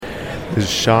This is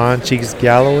Sean Cheeks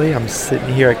Galloway. I'm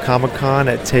sitting here at Comic-Con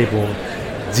at table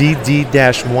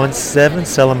DD-17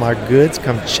 selling my goods.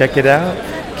 Come check it out.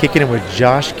 Kicking it with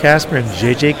Josh Casper and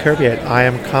JJ Kirby at I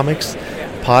Am Comics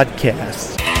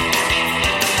Podcast.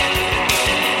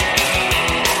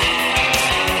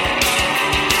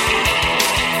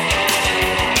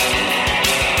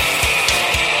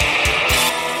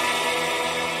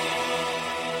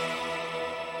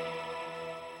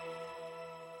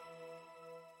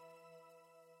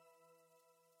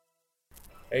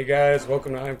 Hey guys,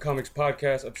 welcome to I Am Comics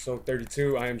Podcast, episode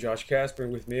 32. I am Josh Casper,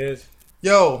 and with me is...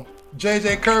 Yo,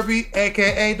 JJ Kirby,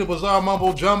 a.k.a. the Bizarre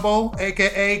Mumbo Jumbo,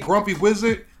 a.k.a. Grumpy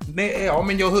Wizard. I'm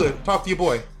in your hood. Talk to your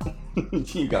boy.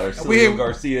 You got Arcelio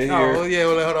Garcia here. Oh, yeah,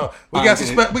 well, hold on. We got some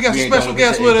special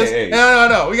guests with us.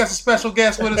 No. We got some special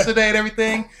guests with us today and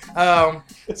everything.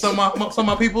 Some of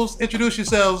my peoples, introduce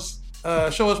yourselves.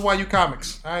 Show us why you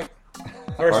comics, all right?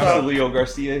 Arcelio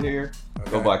Garcia here.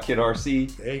 Okay. Go by Kid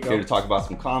RC. There you go. Here to talk about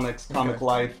some comics, comic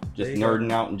life, just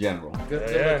nerding out in general. Good.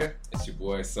 Yeah. It's your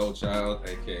boy Soul Child,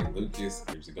 aka Lucas.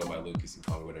 I usually go by Lucas. You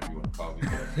call me whatever you want to call me.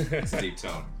 But it's a deep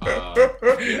tone.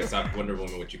 It's not Wonder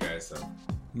Woman with you guys. So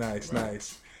Nice.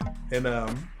 And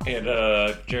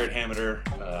Jared Hammeter.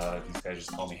 These guys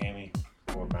just call me Hammy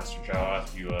or Master Jaw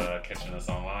if you catching us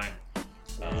online.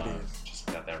 there it is. Just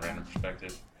got that random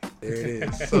perspective. There it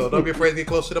is. So don't be afraid to get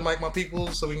close to the mic, my people,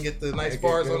 so we can get the nice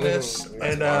bars on this.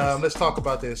 Nice And bars. let's talk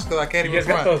about this, because I can't You even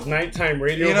guys got front. those nighttime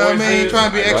radio You know what I mean? voices. Trying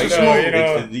to be extra Right?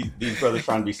 smooth. You know. These brothers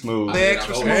trying to be smooth. They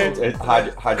extra smooth.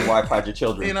 Hide your wife, hide your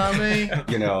children. You know what I mean?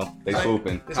 You know, they Like-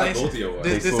 swooping. This Hi, ain't, both of your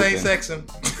this, wives. this ain't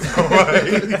sexing.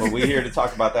 Alright. But we're here to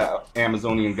talk about that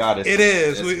Amazonian goddess. It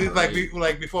is. That's We, great.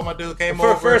 like before my dude came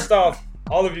over. First off,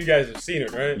 all of you guys have seen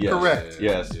it, right? Yes. Correct.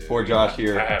 Yes. Poor Josh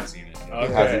here. I have seen it.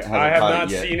 Okay. Hasn't I have caught not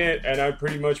it yet. seen it, and I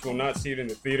pretty much will not see it in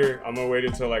the theater. I'm gonna wait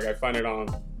until I find it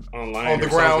online On the or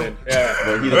ground. something. Yeah.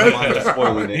 But he doesn't mind us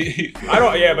spoiling it. I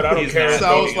don't. Yeah, but I don't He's care. not So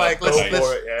I was like, Go let's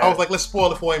for it, yeah. I was like, let's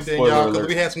spoil it for him then, Spoiler y'all, because alert.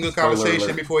 we had some good Spoiler conversation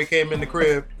alert. before he came in the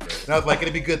crib. And I was like,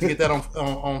 it'd be good to get that on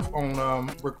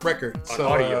record. So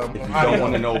audio. If you audio. don't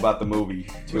want to know about the movie,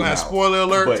 We're tune gonna have out. spoiler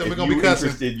alerts, But and we're if gonna you're be cussing.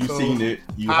 interested, you've So, seen it,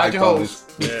 you hide hyped your on hose.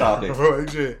 this Yeah. topic. Right,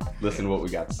 shit. Listen to what we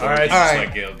got to say. All right. All right.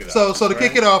 Like, Gail, get up. So to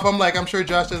kick it off, I'm sure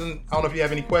Josh doesn't. I don't know if you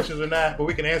have any questions or not, but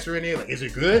we can answer any. Like, is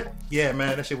it good? Yeah,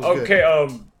 man, that shit was good.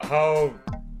 Okay. How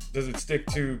does it stick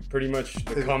to pretty much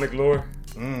the comic lore?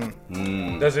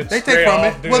 Does it? They stray take from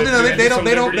off? it. Do Well, do no, do they some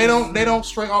don't liberties?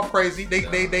 stray off crazy.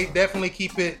 They definitely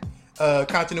keep it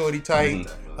continuity tight.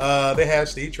 They have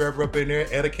Steve Trevor up in there,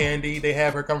 Etta Candy. They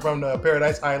have her come from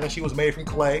Paradise Island. She was made from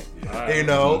clay. You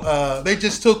know, they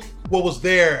just took what was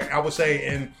there, I would say,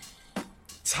 and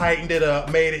tightened it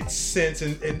up, made it sense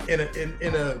in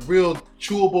a real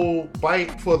chewable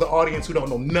bite for the audience who don't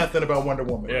know nothing about Wonder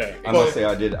Woman. Yeah. I must say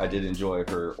I did enjoy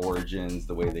her origins,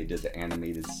 the way they did the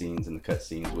animated scenes and the cut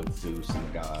scenes with Zeus and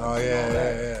the gods. Oh, and yeah, all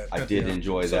that. yeah. I did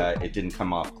enjoy that. It didn't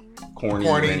come off corny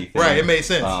or anything. Right? It made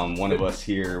sense. One of us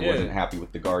here Yeah. wasn't happy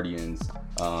with the Guardians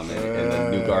and the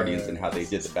new Guardians and how they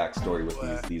did the backstory with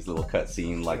these little cut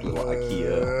scene like little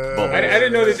IKEA bubbles. I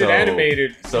didn't know they did So-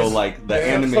 animated. So like the Yeah,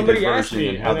 animated Somebody asked version me,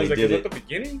 and and how I they was like, did is it, that the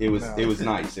beginning? it was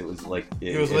No. nice. It was like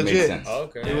It was made legit. sense. Oh,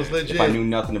 okay. It was legit. If I knew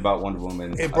nothing about Wonder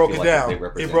Woman, It I broke feel it like down. they It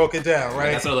represent broke it down,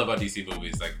 right? That's what I love about DC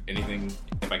movies. Like anything,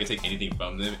 if I can take anything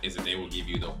from them, is that they will give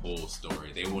you the whole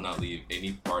story. They will not leave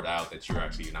any part out that you're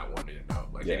actually not wanting to know.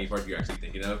 Like Yeah. any part you're actually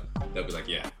thinking of, they'll be like,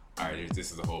 yeah, all right,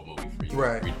 this is a whole movie for you.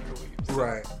 Right. Read your leaves. So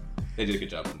Right. They did a good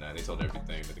job on that. They told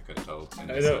everything that they could have told,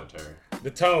 and I they know. sent her. The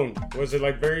tone, was it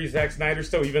like very Zack Snyder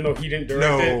still, even though he didn't direct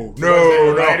No, it? no, Was it a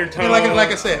no. Snyder And tone?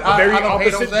 like I said, A very I don't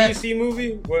hate on opposite Zack. DC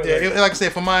movie? What, Yeah, like- like I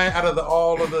said, for mine, out of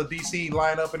all of the DC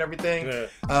lineup and everything,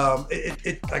 Yeah.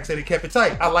 it like I said, it kept it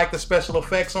tight. I like the special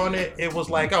effects on it. It was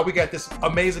like, oh, we got this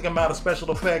amazing amount of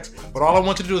special effects, but all I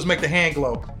want you to do is make the hand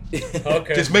glow.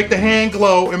 Okay. Just make the hand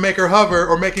glow and make her hover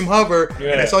or make him hover, Yeah.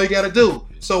 and that's all you got to do.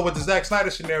 So with the Zack Snyder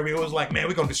scenario, it was like, man,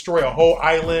 we're gonna destroy a whole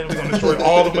island. We're gonna destroy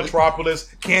all of Metropolis.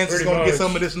 Kansas is Pretty gonna get much.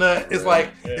 some of this nut. It's like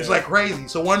it's like crazy.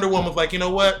 So Wonder Woman was like, you know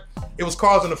what? It was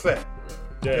cause and effect.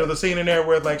 Yeah. You know, the scene in there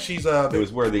where like she's It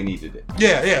was where they needed it.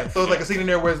 yeah. So it's like a scene in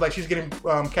there where it's like she's getting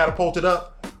catapulted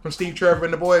up from Steve Trevor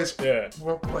and the boys. Yeah.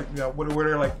 Like, you know, where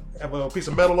they're like have a piece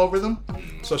of metal over them.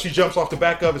 So she jumps off the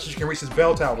back of it so she can reach this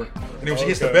bell tower. And then when she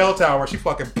hits the Okay. bell tower, she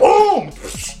fucking boom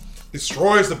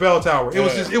destroys the bell tower. It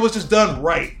was just done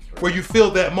right. Where you feel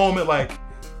that moment like,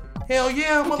 hell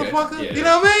yeah, motherfucker. Yeah. You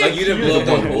know what I mean? Like you didn't blow up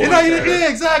on You know, yeah,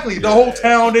 exactly. The whole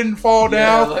town didn't fall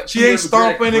down. like, she she ain't was a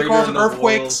stomping and great causing creator in the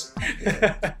earthquakes.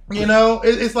 You know,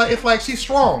 it's like she's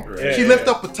strong. Yeah, She yeah. lifted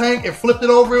up a tank and flipped it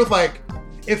over. It was like,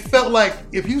 it felt like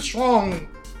if you strong,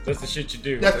 That's the shit you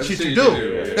do. That's the shit you do.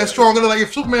 Yeah. That's stronger than like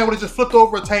if Superman would have just flipped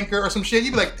over a tanker or some shit,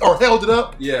 you'd be like, or held it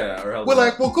up. Yeah, or held We're it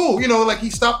like, up. well, cool. You know, like he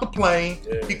stopped the plane,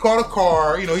 he caught a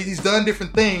car. You know, he's done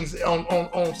different things on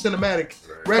cinematic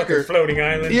record. Floating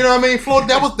island. You know what I mean? Float.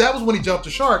 That was when he jumped the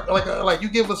shark. Like you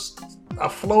give us a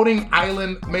floating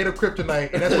island made of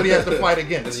kryptonite, and that's what he has to fight And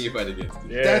then against. you fight against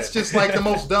it. Yeah. That's just like the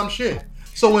most dumb shit.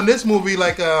 So in this movie,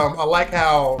 like I like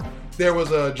how there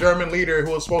was a German leader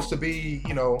who was supposed to be,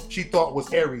 you know, she thought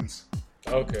was Ares.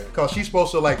 Okay. Because she's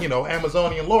supposed to, like, you know,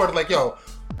 Amazonian lord, like, yo,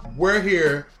 we're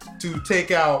here to take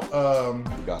out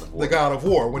the god of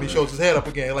war when he shows his head up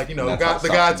again. Like, you know, the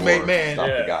God's made man. Stop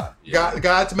the god. The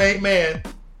God's made man.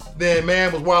 Then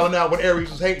man was wilding out when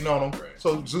Ares was hating on him. Right.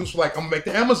 So Zeus was like, I'm going to make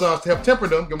the Amazons to help temper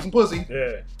them, give them some pussy.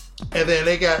 Yeah. And then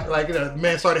they got, like, you know, the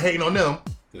man started hating on them.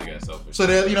 They got selfish. So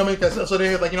they, you know what I mean? So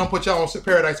they're like, you know, put y'all on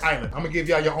Paradise Island. I'm gonna give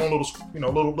y'all your own little, you know,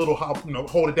 little, you know,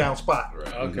 hold it down spot.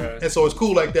 Right. Okay. And so it's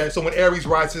cool like that. So when Ares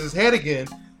rises his head again,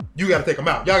 you got to take him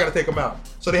out. Y'all got to take him out.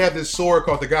 So they have this sword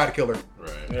called the God Killer.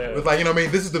 Right. Yeah. It's like, you know what I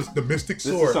mean? This is the mystic This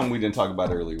is sword. something we didn't talk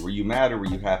about earlier. Were you mad or were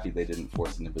you happy they didn't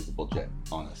force an invisible jet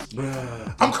on us?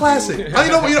 I'm classic. You know,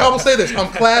 I will say this. I'm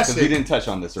Because classic. we didn't touch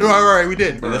on this earlier. Right, we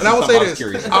didn't. And this And I is will say something I was this.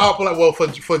 curious about. I'll be like, well, for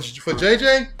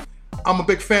JJ, I'm a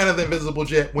big fan of the invisible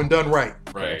jet when done right.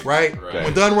 Right. Right? Right.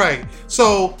 When done right.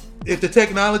 So if the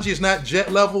technology is not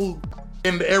jet level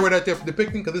in the era that they're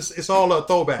depicting, because it's all a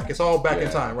throwback. It's all back in Yeah.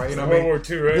 time, right? You know what I World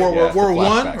mean? War II, right? World Yeah, it's War a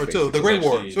One flashback, or two? The basically. Great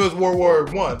War. Actually- So it's World War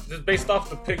One. Just based off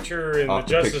the picture in Off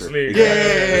the the Justice picture. League. Yeah,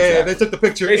 Exactly. They took the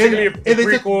picture. Basically, in, a and they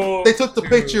prequel took the to-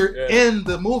 picture yeah. in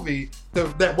the movie.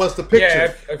 That was the picture.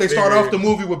 Yeah, I they start figured. off the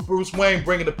movie with Bruce Wayne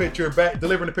bringing the picture back,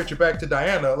 delivering the picture back to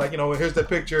Diana. Like, you know, here's the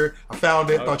picture. I found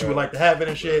it. Thought you Okay. would like to have it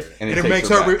and shit. And And it it takes makes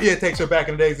her her. back. Yeah, it takes her back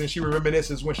in the days, and she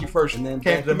reminisces when she first And then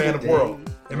came back to the in Man the of day. World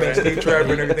and met Steve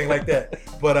Trevor and everything like that.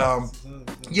 But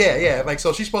yeah. Like,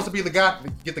 so she's supposed to be get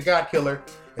the God Killer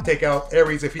and take out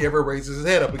Ares if he ever raises his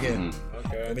head up again.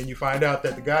 Okay. And then you find out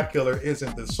that the God Killer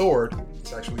isn't the sword;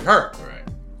 it's actually her. Right.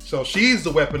 So she's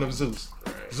the weapon of Zeus.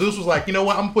 Zeus was like, you know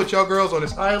what? I'm gonna put y'all girls on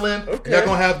this island. Okay. And they're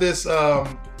gonna have this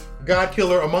God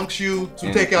Killer amongst you to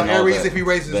And- take out and all Ares the- if he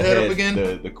raises the his head up again.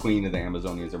 The queen of the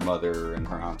Amazonians, her mother and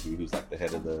her auntie, who's like the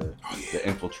head of the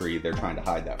infantry, they're trying to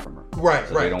hide that from her. Right,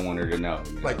 So right. they don't want her to know.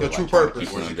 You know, Like they're the true trying to purpose.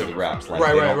 keep her under the wraps. Like,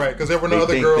 Right, they right, don't- right. Because there were they no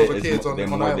other think girls that or as kids mo- on the the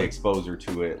more they island. expose her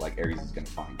to it, like Ares is gonna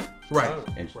find her. Right.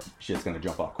 And shit's gonna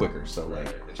jump off quicker. So like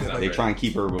Right. And she's not they ready. try and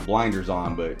keep her with blinders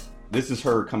on, but this is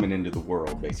her coming into the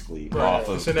world basically Right. off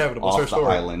of It's inevitable. It's off her the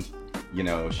story. island. You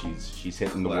know, she's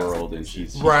hitting the Classic. world and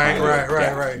she's Right, trying to right,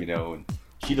 adapt, right. You know, and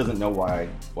she doesn't know why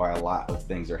a lot of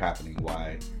things are happening.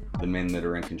 Why the men that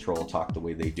are in control talk the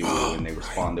way they do and they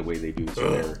respond the way they do to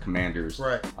their commanders.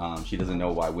 Right. She doesn't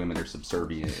know why women are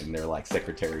subservient and they're like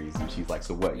secretaries. And she's like,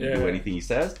 so what? You Yeah. do anything he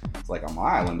says? It's like, on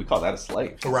my island, we call that a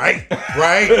slave. Right.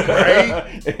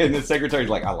 Right. And the secretary's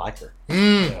like, I like her.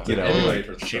 Mm. You know, Everybody like,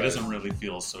 for She surprise. doesn't really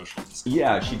feel social.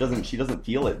 yeah, she doesn't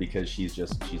feel it because she's She's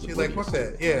like, oblivious. what's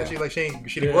that? Yeah, she didn't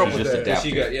Yeah. grow up She's with just that.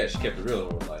 adapting. She kept it real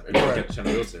in her life. Right. She kept trying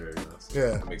to real to her. You know, so Yeah.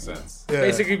 that makes sense. Yeah.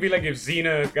 Basically, it'd be like if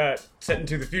Xena got set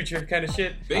into the future, kind of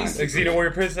shit. Basically. Like Xena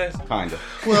Warrior Princess. Kind of.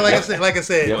 Well, like I said,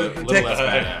 Yep. the Little tech- less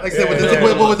badass. like I said, with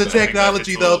Yeah. the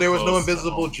technology though, there was no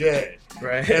invisible jet,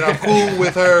 Right. and I'm cool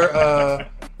with her.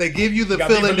 They give you the Got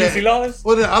me feeling for Lucy that. Lawless?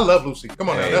 Well, I love Lucy. Come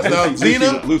on now, that's now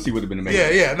Xena. Lucy would have been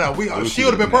amazing. Yeah. No, Lucy she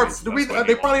would have been would've perfect. been The reason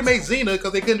they probably made Xena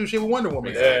because they couldn't do shit with Wonder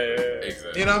Woman. Yeah, yeah.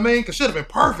 Exactly. You know what I mean? Because should have been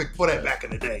perfect for that back in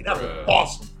the day. That was Right.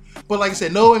 awesome. But like I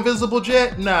said, no invisible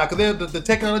jet, nah, because the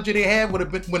technology they had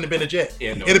wouldn't have been a jet.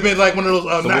 Yeah, no. It'd have been like one of those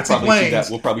So Nazi planes.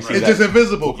 We'll probably see It's that. just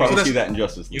invisible. We'll probably So see that's- that in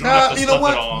Justice You League. don't have to you know stuff it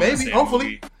what? all in the Maybe, same hopefully.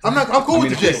 movie. I'm cool I mean,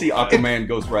 with if the you jet. see Aquaman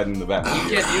Ghost riding the Batmobile,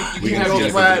 You You can can have go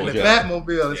just ride in the jet.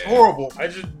 Batmobile. It's Yeah. horrible. I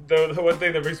just the one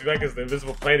thing that brings me back is the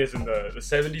invisible plane is in the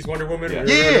 70s Wonder Woman. Yeah. where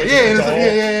Yeah, it's yeah, a it's doll.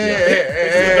 yeah.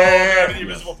 It's a doll and the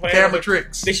invisible plane. Camera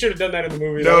tricks. They should have done that in the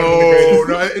movie. No, That would've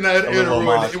been the greatest. it little ruined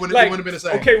homage. it. It wouldn't Like, have been the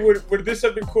same. okay, would this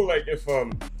have been cool? Like if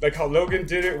like how Logan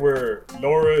did it, where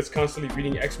Laura is constantly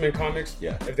reading X-Men comics.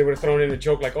 Yeah. If they would have thrown in a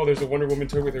joke like, "Oh, there's a Wonder Woman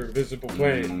toy with her invisible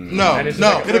plane." No, And it's no,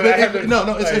 like, it'd I have have been, to- no.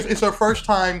 like- It's her first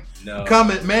time No.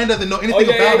 coming. Man doesn't know anything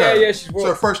yeah, about her. yeah, It's she will.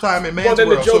 her first time in Man's Well, then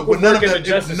the World. joke So would none of work in that, the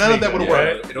Justice none of League that would then, have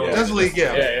yeah. worked. It all- Justice League,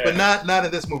 yeah. Yeah. But not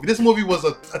in this movie. This movie was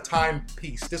a time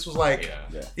piece. This was like,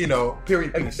 Yeah. you know,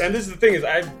 period And piece. this is the thing is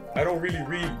I don't really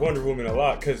read Wonder Woman a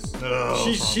lot because No,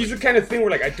 she's the kind of thing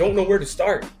where like I don't know where to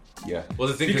start. Yeah. Well,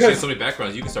 the thing is, Because- there's so many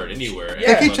backgrounds, you can start anywhere.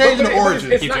 They keep changing the but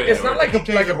origin. It's Keep not, changing it's the not like origin. a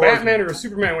Keep changing Batman the or a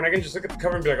Superman when I can just look at the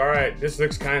cover and be like, all right, this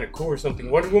looks kind of cool or something.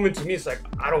 Wonder Woman to me is like,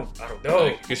 I don't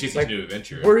know. Because she's Like, a new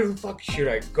adventure. Where the fuck should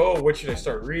I go? What should I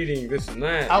start reading? This and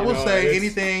that. I you would know, say and it's-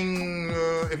 anything.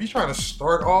 If you're trying to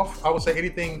start off, I would say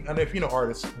anything. And if you know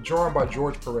artists, drawn by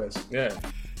George Perez. Yeah.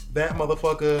 That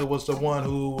motherfucker was the one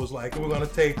who was like, we're gonna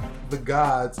take the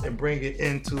gods and bring it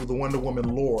into the Wonder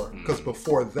Woman lore. Because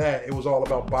before that, it was all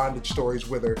about bondage stories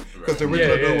with her. Because the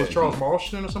original Yeah, dude yeah. was Charles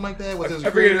Marston or something like that. Was his I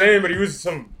forget his creator? name, but he was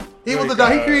some. He was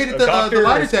like, he created a the doctor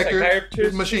lie or detector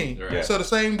psychiatrist. machine. Right. So the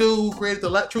same dude who created the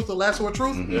lasso of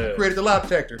truth Yeah. created the lie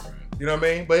detector. You know what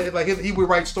I mean? But like he would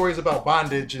write stories about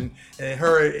bondage and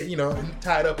her, you know,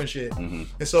 tied up and shit. And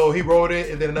so he wrote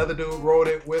it, and then another dude wrote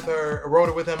it with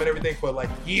him and everything for like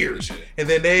years. And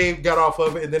then they got off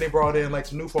of it, and then they brought in like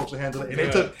some new folks to handle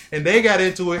it. And they got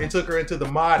into it and took her into the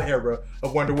mod era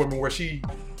of Wonder Woman, where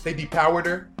they depowered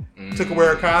her. Took away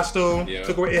her costume. Yeah.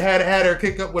 Took away. It had her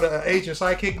kick up with an Asian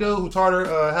sidekick dude who taught her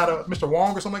how to Mr.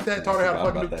 Wong or something like that. Taught her how to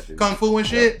forgot fucking about that do dude. kung fu and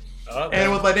shit. Okay. And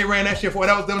it was like they ran that shit for.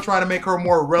 That was them trying to make her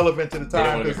more relevant to the They don't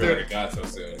time. want to 'cause feel they're- like a god so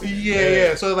soon.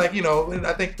 yeah. So like, you know, and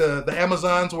I think the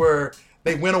Amazons were,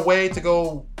 they went away to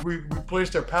go replenish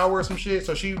their power or some shit.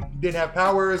 So she didn't have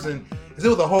powers, and it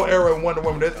was a whole era in Wonder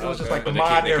Woman. It was just like the But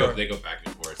mod they era. go back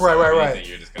and forth. Right, So right, if right. anything,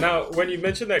 you're just kind Now, of, when you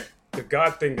mentioned that the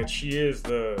god thing, that she is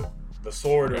the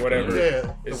sword or whatever,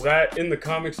 Yeah. is that in the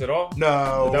comics at all?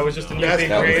 No, That was just a new That's- thing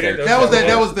that was created. their- that was their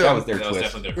that was their that was twist.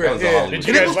 definitely Right, different. That was a yeah. Hollywood Did you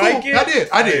And it guys was like cool. it?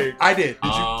 I did.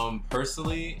 Did you?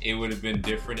 Personally, it would have been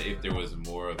different if there was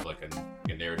more of like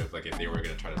a narrative, like if they were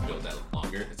gonna try to build that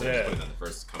longer instead of just putting it in the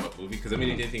first come up movie. Because I mean,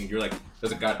 anything you're like,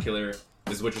 there's a god killer.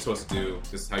 This is what you're supposed to do.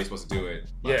 This is how you're supposed to do it.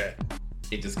 But Yeah.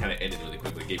 it just kind of ended really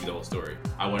quickly. It gave you the whole story.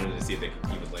 I wanted to see if they could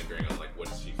keep us lingering on like what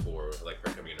is she for, like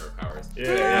her coming into her powers.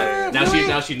 Yeah.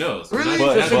 Now she knows. Really?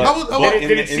 Now- But- now- I was-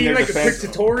 Did it in seem their like a quick defense-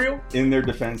 tutorial? In their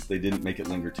defense, they didn't make it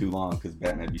linger too long because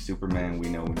Batman v Superman, we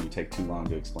know when you take too long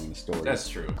to explain the story, That's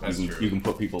true. That's you can, true. You can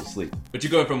put people to sleep. But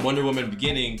you're going from Wonder Woman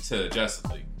beginning to Justice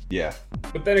League. Yeah,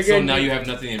 But then So again, now you have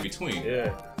nothing in between.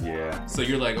 Yeah. yeah. So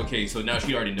you're like, okay, so now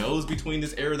she already knows between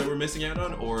this era that we're missing out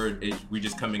on, or we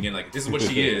just coming in like this is what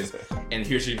she is, and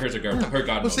here's her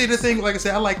god. But see, the thing, like I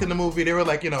said, I liked in the movie, they were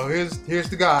like, you know, here's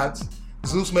the gods.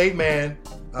 Zeus made man.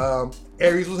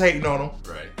 Ares was hating on him.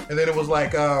 Right. And then it was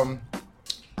like,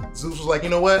 Zeus was like, you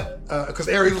know what? Because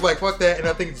Ares was like, fuck that. And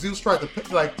I think Zeus tried to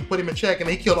put him in check, and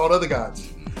he killed all the other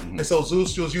gods. And so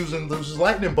Zeus was using Zeus's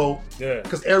lightning bolt. Yeah.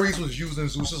 Because Ares was using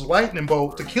Zeus's lightning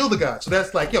bolt to kill the gods. So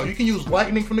that's like, yo, you can use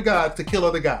lightning from the gods to kill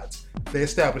other gods. They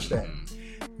established that.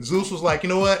 Zeus was like, you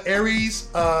know what, Ares,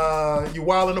 you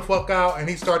wilding the fuck out, and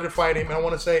he started to fight him. And I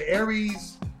want to say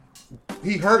Ares,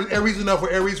 he hurt Ares enough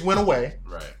where Ares went away.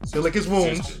 Right. So lick his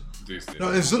wounds. Zeus did. No,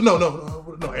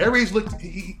 and Ares looked.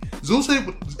 Zeus hit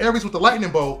Ares with the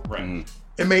lightning bolt, Right.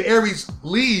 and made Ares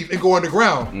leave and go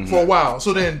underground for a while.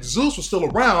 So then Zeus was still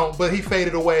around, but he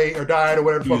faded away or died or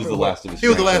whatever. He was the last of his He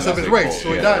was the race. last of his race, so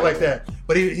he Yeah. died like that.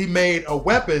 But he made a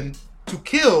weapon to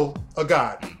kill a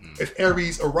god if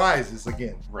Ares arises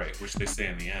again. Right. Which they say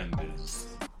in the end is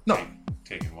No.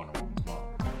 taking Wonder Woman's mom.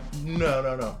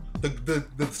 No. The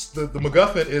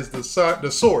MacGuffin is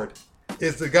the sword.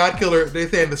 Is the god killer. They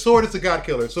say the sword is the god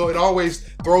killer. So it always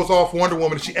throws off Wonder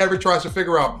Woman if she ever tries to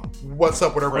figure out what's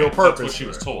up with her real Right. purpose. That's what she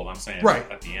was told. I'm saying Right.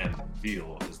 at the end, the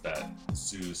reveal is that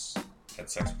Zeus had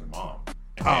sex with her mom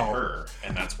and Oh. made her,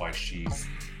 and that's why she's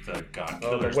the god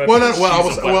Oh, the killer. weapon. Well, no, well, I She's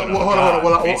was, a well, weapon hold of on. God,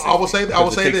 Well, I will basically. say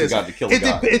Because it takes this. a god to kill a It,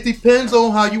 god. it depends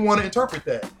on how you want to interpret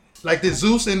that. Like, did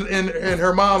Zeus and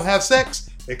her mom have sex?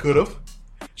 They could have.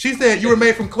 She said, "You were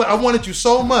made from clay. I wanted you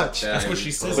so much." Yeah, That's what it she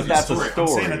was- says But in the that's a story. I'm story.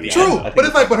 saying at the Yeah. True, end. I think but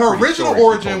it's like, but her pretty original sure she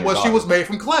origin told her was she daughter. was made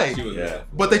from clay. She was, Yeah.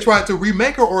 But they tried to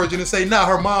remake her origin and say, "Nah,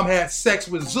 her mom had sex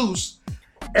with Zeus,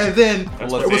 and then That's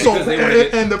it what was they- so, because they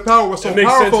wanted- and the power was so It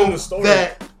makes sense in powerful the story.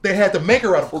 that they had to make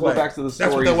her out of We'll clay." go back to the That's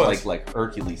what stories that was. like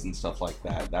Hercules and stuff like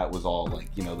that. That was all like,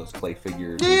 you know, those clay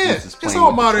figures. and Yeah, Zeus is it's playing all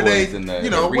with the modern toys day, in the you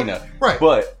know, arena. right.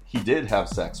 But he did have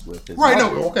sex with his Right,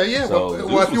 mother. no, okay, yeah. So well, Zeus if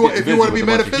was you want getting to be busy with a bunch of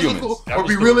metaphysical humans. That or was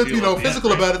be the real, reveal you know, at the end, physical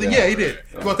right? about it, then Yeah. yeah, he did.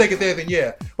 If you want to take it there, then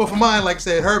yeah. But for mine, like I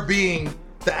said, her being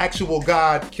the actual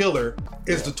god killer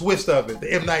is the twist of it.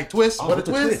 The M. Night twist. Oh, What a with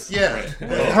the twist! twist. Yeah,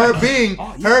 Right. her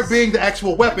being the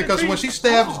actual weapon, because when she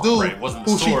stabs dude Right, it wasn't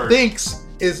the who she sword. thinks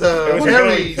is was Ares,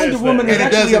 really Wonder Yes, Woman and is it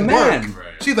actually a doesn't man. work. Right.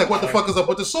 She's like, "What the fuck is up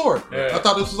with the sword? Yeah. I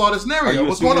thought this was all this Are scenario. you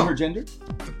What's going assuming her on?" gender?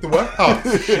 The what? Oh,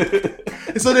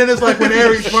 and so then it's like when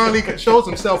Ares finally shows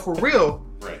himself for real.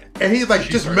 Right. And he's like, She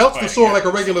just starts melts the fighting sword Ares.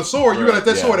 like a regular sword. You realize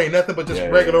that Yeah. sword ain't nothing but just Yeah,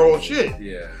 regular yeah, old shit.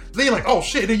 Yeah. Then you're like, oh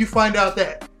shit. Then you find out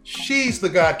that She's the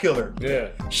god killer. Yeah.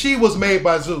 She was made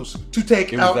by Zeus to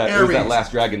take It out was Ares. that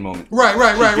last dragon moment. Right. She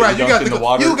You got dunked in the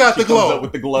water, You got she the glow. comes up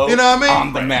with the glow. You know what I mean?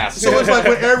 I'm the master. So it's like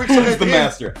when Ares Who's the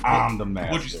master? I'm the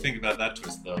master. What'd you think about that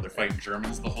twist, though? They're fighting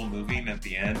Germans the whole movie, and at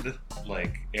the end,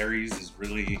 like, Ares is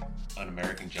really an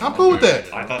American general. I'm cool with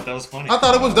that. I thought that was funny. I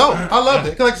thought it was dope. I loved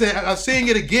it. 'Cause like I said, I seeing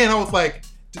it again, I was like,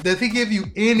 did he give you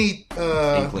any?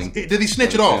 Inkling. Did he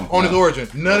snitch at all on his origin?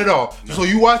 None at all. So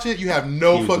you watch it, you have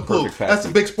no He was fucking the clue. perfect That's a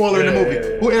package. big spoiler in the Yeah, movie.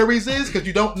 yeah, yeah. Who Ares is, because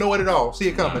you don't know it at all. See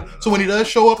it coming. So when he does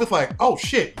show up, it's like, oh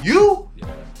shit, you? Yeah.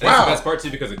 That's Wow. the best part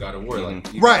too because of God of War. Like,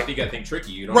 Right. You gotta think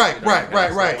tricky. You don't. Right, you know, right, you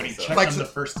gotta- right. When he so- checked Like- him the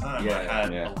first time, I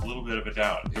had Yeah. a little bit of a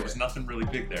doubt. There was nothing really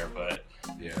big there, but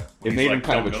Yeah. It he's made him like,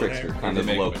 kind of a "Don't go trickster, there." kind They of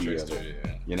make him a Loki of trickster, it.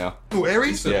 yeah. You know? Who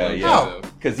Ares? Yeah, Like, yeah. How?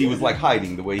 Because he was like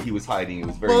hiding. The way he was hiding, it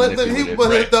was very Well, manipulative.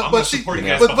 Right. I'm but gonna she, support you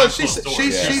guys but behind she, closed doors. she,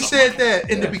 Yeah. she said that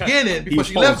in the Yeah. beginning before was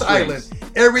she left the pulling island.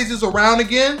 strings. Ares is around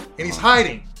again, and he's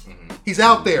hiding. He's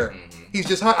out there. He's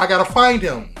just. I gotta find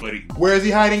him. But he, Where is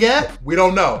he hiding at? We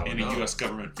don't know. in a U.S.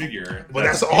 government figure, Well,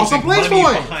 that's an awesome using place money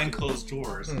for him. behind closed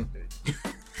doors.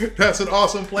 That's an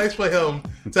awesome place for him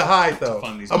to hide, though,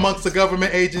 fund these amongst the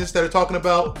government agents that are talking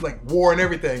about like war and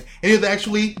everything. And he's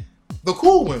actually the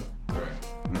cool one.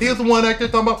 He's the one actually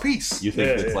talking about peace. You think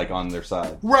Yeah, it's yeah. like on their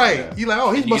side. Right? Yeah. You like,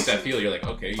 oh, he You get must. that feel. You're like,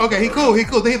 okay. Okay, he cool. He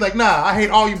cool. Then he's like, nah, I hate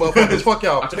all you motherfuckers. Fuck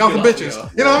y'all. Y'all some bitches.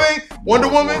 You know what I mean? Wonder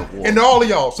Woman war. and all of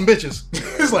y'all some bitches.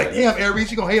 It's like, damn, Ares,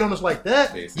 you gonna hate on us like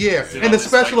that? Basically. Yeah. Sit And on the this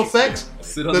special spiky effects,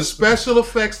 Sit on the the special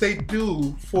effects they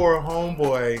do for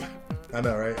Homeboy. I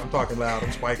know, right? I'm talking loud.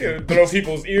 I'm spiking. Yeah, blow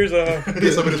people's ears off.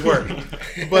 Did some of this work.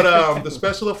 But the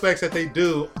special effects that they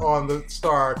do on the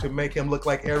star to make him look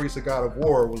like Ares, the god of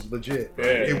war, was legit. Yeah.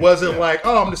 It wasn't like,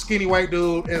 oh, I'm the skinny white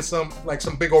dude in some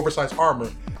big oversized armor.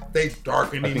 They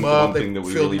darkened I him think the up. one They thing that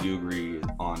we filled really do agree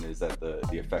on is that the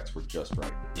effects were just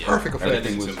right. Yeah. perfect effects.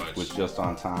 Everything Too was, much. was just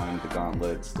on time. The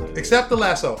gauntlets, except the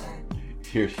lasso.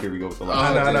 here we go with the no,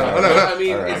 last. no, no. I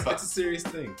mean, All right. it's a serious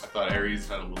thing. I thought Ares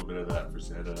had a little bit of that for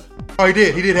Zeta. Oh, he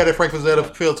did. He did have that Frank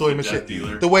Frazetta feel to him and Death shit.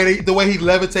 dealer. The way he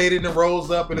levitated and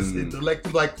rose up and it's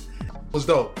elected like was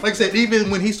dope. Like I said, even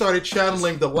when he started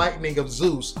channeling the lightning of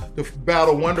Zeus to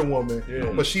battle Wonder Woman, Yeah.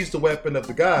 but she's the weapon of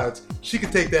the gods, she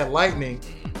could take that lightning,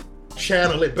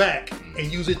 channel it back,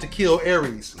 and use it to kill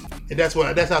Ares. And that's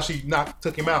how she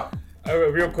took him out.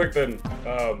 Real quick then,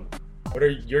 what are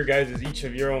your guys' each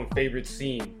of your own favorite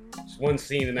scene? Just one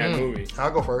scene in that movie.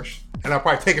 I'll go first. And I'll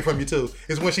probably take it from you too.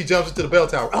 It's when she jumps into the bell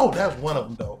tower. Oh, that's one of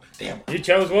them though. Damn. You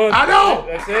chose one. I know!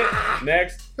 That's it.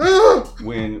 Next.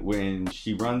 When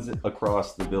she runs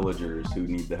across the villagers who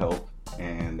need the help,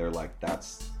 and they're like,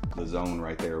 "That's the zone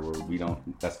right there where we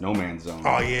don't. That's no man's zone.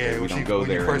 Oh, yeah, we when don't she- go when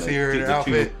you there." first and hear her the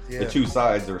outfit, two, yeah. the two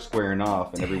sides are squaring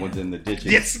off, and everyone's in the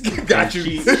ditches. Yes, got And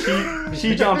you.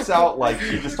 She jumps out like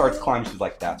she just starts climbing. She's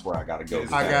like, "That's where I gotta go.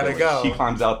 I gotta go. She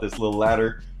climbs out this little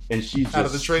ladder. And she's Out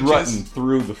of just the trenches. strutting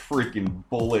through the freaking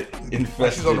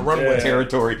bullet-infested She's on the runway.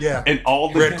 territory. Yeah. And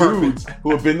all the Red carpet. dudes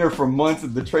who have been there for months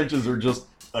in the trenches are just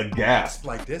aghast.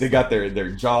 Like this. They got their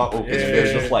jaw open. Yeah. And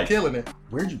they're just like, Killing it.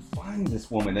 where'd you find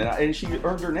this woman? And she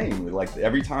earned her name. Like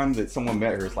every time that someone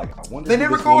met her, it's like, I wonder They who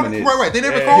never this called her. woman is. Right. They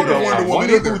never Yeah, called you her know, Wonder I Woman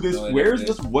wonder either. who this. No, Where's they-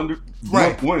 this Wonder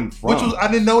Right. Woman from? Which was I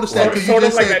didn't notice that because you Sort of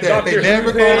just like said that that. They Dr.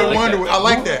 never Who called thing. her I like Wonder that. Woman. I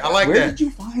like that. I like Where that. did you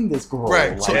find this girl?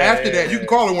 Right. So Like, after that, you yeah. can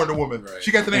call her Wonder Woman. Right.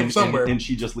 She got the name and, somewhere. and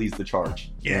she just leads the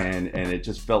charge. Yeah. And it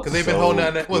just felt Because they've been so holding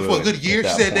down that for a good year. at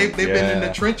She that said point. they've been in the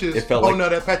Yeah. trenches It felt holding like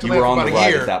down that patch of you land were for on about the a ride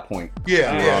year. at that point.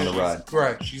 Yeah, You were yeah. on the ride.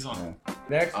 Right. She's on.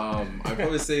 Next. I'd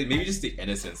probably say maybe just the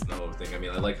innocence in the whole thing. I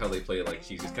mean, I like how they play it like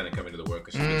she's just kind of coming to the world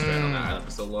because she's been stranded on that island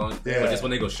for so long. Yeah. But just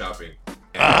when they go shopping.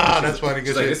 That's funny. She's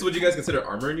Good like, shit. this is what you guys consider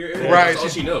armor in your area? Right, That's all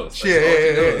she- she knows. yeah, That's all she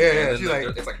yeah, knows. yeah, And yeah. then, She's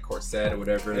like- it's like a corset or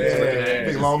whatever. Yeah, She's looking at it.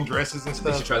 big long dresses and And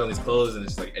then she stuff. tries on these clothes and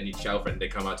it's just like any chow friend. They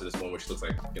come out to this one where she looks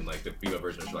like in like the female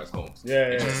version of Sherlock Holmes. Yeah,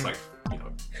 And yeah. she's just like,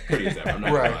 pretty as ever. I'm not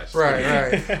gonna lie.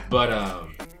 Right, She's pretty. right. But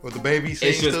With the baby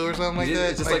scenes just- too or something like yeah, that.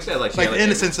 it's just like that, like, she like had, the like,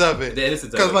 innocence of it. the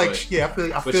innocence of Because it, like, but- yeah,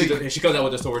 I But feel you. she comes out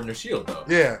with her sword and her shield though.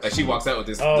 Yeah. Like she walks out with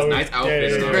this Oh, nice yeah, outfit. yeah,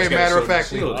 and yeah. all, Very she's got a matter of sword and a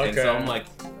factly. shield. And so Okay. I'm like,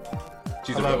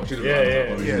 she's I a love girl. it. She's a Yeah, girl.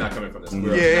 yeah, She's yeah. not coming from this world.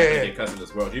 Yeah, She's not yeah, gonna yeah. get cussed in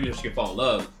this world. Even if she can fall in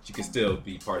love, she can still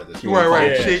be part of this. Right,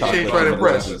 right. Yeah. She ain't trying to Chocolate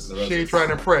impress. roses, the She ain't roses. trying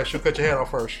to impress. She'll cut your head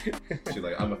off first. She's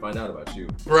like, I'm gonna find out about you.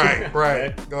 Right,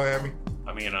 right. Go ahead, me.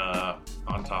 I mean,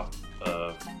 on top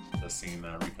of the scene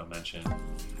that Rico mentioned,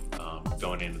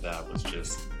 going into that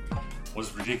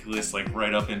was ridiculous. Like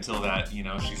right up until that, you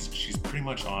know, she's pretty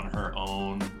much on her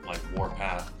own like war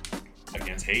path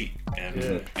against hate, and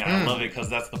Yeah. and I love it because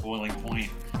that's the boiling point.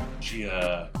 She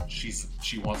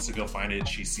wants to go find it.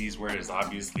 She sees where it is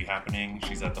obviously happening.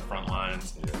 She's at the front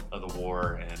lines of the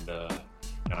war, and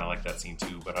and I like that scene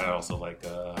too. But I also like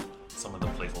some of the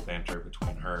playful banter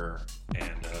between her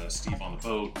and Steve on the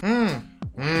boat.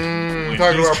 When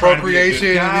Talking he's about trying to be a good procreation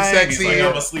and guy, the he's sexy. like, I'm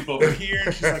gonna sleep over here.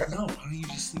 And she's like, no, why don't you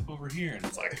just sleep over here? And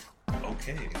it's like,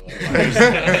 okay.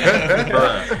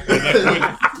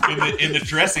 in the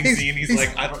dressing scene, he's like,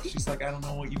 she's like, I don't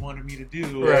know what you wanted me to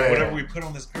do. Right. Whatever we put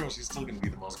on this girl, she's still gonna be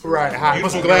the most Right, hot.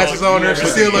 Put some beautiful glasses girl on her. you've She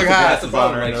ever still seen. look hot. Glasses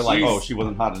on her, and they're like, She's- oh, she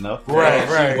wasn't hot enough. Right,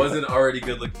 right. She wasn't already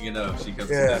good looking enough. She comes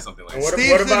Yeah. to do something like And that. what-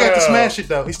 Steve still got to smash it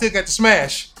though. He still got to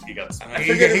smash. He got I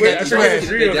He forget, got- he wait, got I the forget smash. his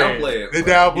They real name. downplay it. They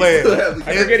downplay it.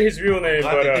 I forget his real name,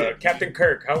 Glad they but did. Captain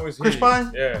Kirk. How was he? Chris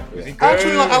Pine? Yeah, was he good?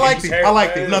 Actually, I liked Was him. he I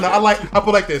liked him. terrible? No, I put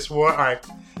it like this. Well, all right.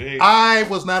 Hey. I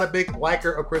was not a big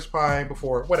liker of Chris Pine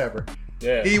before. Whatever.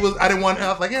 Yeah. He was. I didn't want. I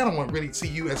was like, yeah, I don't want to really see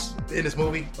you as in this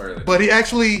movie. Really? But he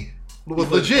actually was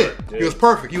He was legit. perfect, He was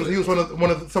perfect. He was one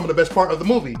of some of the best part of the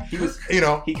movie. He was. You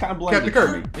know. He kind of blended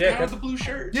Captain for Kirk. me. Yeah, Guy with the blue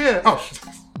shirt. Yeah. Oh,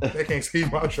 they can't see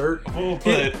my shirt. Oh,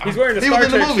 but he's wearing a He Star was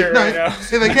in the Trek movie. shirt No, right now.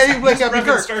 they like, hey, you play Captain repping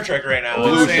Kirk. Star Trek right now.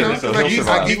 Blue I'm saying shirt, that- so Like, he'll I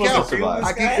survive. geek He'll out.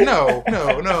 survive.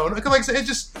 No. Because like I said, it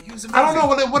just. I don't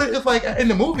know what it is like in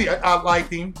the movie. I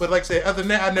liked him, but like I said, other than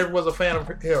that, I never was a fan of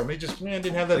him. He just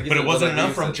didn't have that. Like, But it wasn't Like enough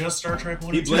you from said. just Star Trek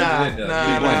 1 He and 2. blended in.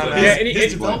 Nah. Yeah, any- His any-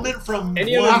 development from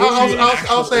any one other to movie-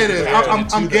 I'll say this.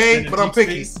 I'm gay, but I'm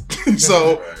picky.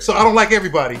 so I don't like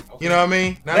everybody. You know what I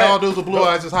mean? Not That- all dudes with blue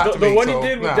eyes is hot to me. The one so, he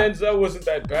did with nah. Denzel wasn't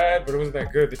that bad, but it wasn't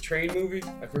that good. The train movie,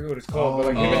 I forget what it's called, but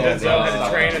like him and Oh, Denzel yeah. had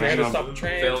a train and they had to stop the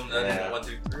train. Film Yeah. 1,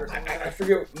 2, 3 or something. I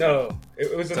forget. No,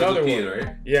 it was another Peter, one.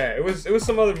 right? Yeah, it was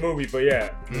some other movie, but yeah,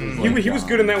 he was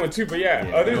good in that one too. But yeah,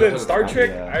 Yeah. other than Star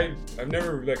Trek, Yeah. I've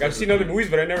never I've seen other movies,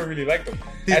 but I never really liked them.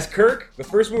 Did- As Kirk, the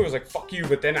first movie was like fuck you,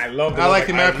 but then I loved it. I liked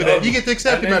him after that. You get to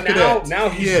accept him after that. Now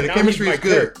he's Yeah, the now chemistry he's is my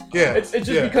good. Kirk. Yeah. It's just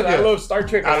Yeah. because I Yeah. love Star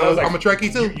Trek. and I was like, I'm a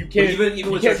Trekkie too. You can't Even you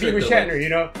with can't Star be with Trek, though, Shatner, you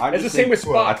know. I It's the just same think- with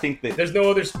Spock. well, I think that- There's no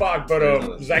other Spock,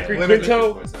 but Zachary Leonard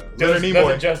Quinto Leonard does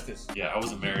Nimoy. it justice. Yeah, I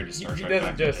wasn't married to Star He Trek does it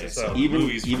back in the justice, day, so. so Even-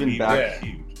 movies for even me back- were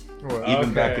huge. Well,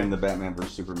 Even back Okay. in the Batman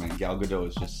vs Superman, Gal Gadot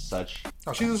is just such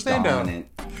Oh, she's a standout. dominant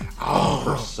Oh.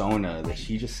 persona that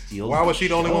she just steals. Why was she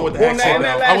the only one with the Well, accent? in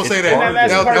that though? I would last- say in that. that last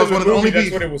That part was of one of the the only movie, that's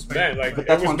beats. what it was meant. Like But it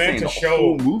that's was what I'm meant saying. to The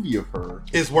whole show. movie of her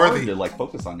Is hard worthy. to like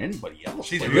focus on anybody else.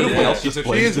 She's Like, beautiful. everyone else She's just a-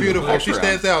 plays She is in the beautiful. She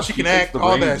background. stands out. She can takes act. the All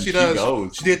reins that. and She does.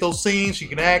 goes. She did those scenes. She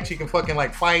can act. She can fucking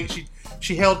like fight.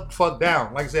 She held fuck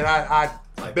down. Like I said, I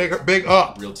Like, big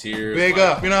up. Real tears. Big like,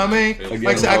 up, you know what I mean? Again,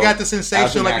 Like I said, I got the As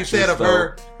sensation, an like you said, actress, of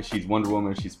her. though, she's Wonder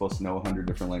Woman. She's supposed to know 100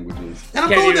 different languages. And I'm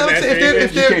Can't cool with even that. Like I said, answer if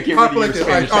anything. they're You can't get hard rid for of like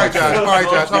your this. All right, Spanish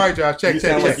Josh. accent. All right, Josh. Check. You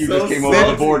sound like you so just came over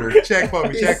salty. the border. Check for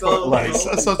me. Check so for me. like-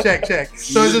 So check. So You it's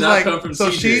did just not like, come from so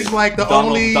CJ. she's like the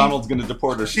only. Donald's gonna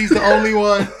deport her. She's the only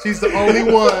one. She's the only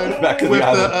one Back to the with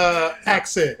island. the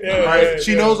accent. Yeah, right? yeah,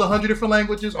 She yeah. knows 100 different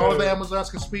languages. All of the Yeah.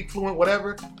 Amazons can speak fluent,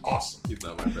 whatever. Awesome. He's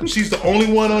not my friend. She's the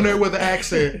only one on there with an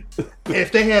accent.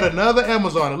 If they had another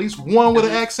Amazon, at least one with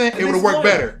an accent, it would have worked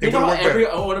better. It You would know have how worked every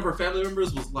better. one of her family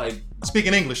members was like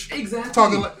Speaking English, exactly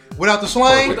talking like, without the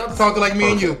slang, Without the talking like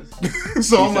me and you. She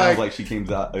So I'm sounds like, like she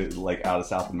came out out of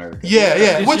South America.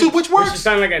 yeah, Did which she- which Does she works.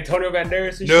 sound like Antonio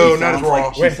Banderas? and No, shit? not sounds at like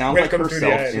all. she sounds like Welcome to the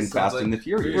herself Island. in Sounds Fast like- and the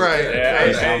Furious. Right. Yeah,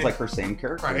 It yeah. sounds like her same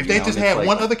character. Right. If you they know, just and it's had like-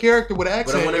 one other character with an But I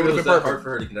accent, wonder it if would it have was been that hard perfect. for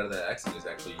her to get out of that accent. Is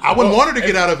actually I wouldn't want her to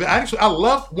get out of it. I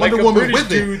love Wonder Like a Woman British with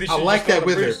dude, it. they I should like just that let a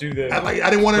with British her. do that. I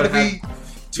didn't want her to But be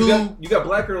You too. got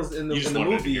black girls in the You just in the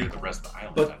wanted to movie, hear the rest of the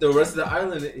island. but the rest of the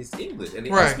island is English, and they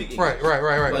all Right, speak right, English.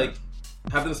 right. Like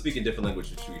have them speak in different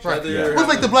languages to each Right. other. Yeah. It was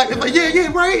like the black, like,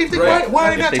 yeah, right. If they, Right. why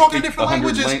are If they not they talking speak different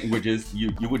 100 languages?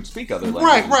 you would speak other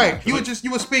languages. Right. You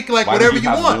would speak like Why whatever would you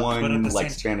have want. But at one the like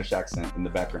same Spanish accent in the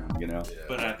background, you know?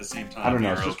 But at the same time, I don't know,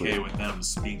 you're it's just okay weird. with them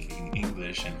speaking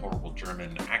English and horrible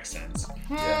German accents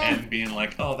Yeah. and being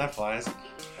like, "Oh, that flies."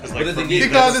 'Cause, But the for thing me, is,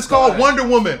 Because that's it's called fine. Wonder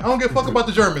Woman. I don't give a fuck about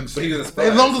the Germans. But he was a spy,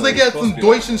 As long as so they he's get supposed some to be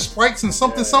like Deutschen sprites and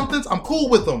somethings, I'm cool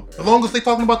with them. As long as they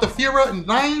talking about the Führer and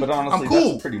Nine, But honestly, I'm cool.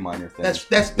 that's a pretty minor thing.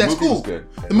 That's The movie cool. was good.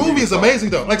 The movie is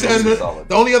amazing though. Like I The movie said, is solid.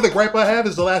 the only other gripe I have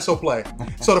is the lasso play.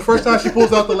 So the first time she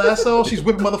pulls out the lasso, she's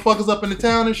whipping motherfuckers up in the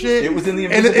town and shit. It was in the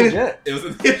And invisible it- jet. It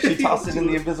was. She tossed it in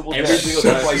the invisible jet. Every single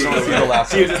That's time why you she don't was see the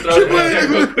last She was one. just throwing it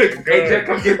real quick. Hey, Jack,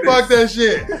 come get this. Fuck that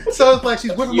shit. So it's like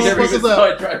she's whipping You never even motherfuckers saw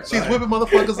it up. drive She's by. whipping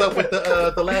motherfuckers up with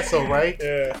the lasso, right?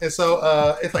 Yeah. And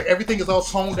so it's like everything is all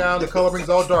toned down, the coloring's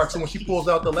all dark. So when she pulls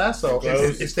out the lasso,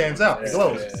 it stands out. It Yeah,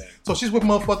 glows. yeah. So she's whipping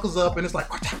motherfuckers up, and it's like,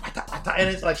 wata, wata, wata, and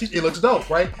it's like it looks dope,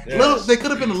 right? Yeah. They could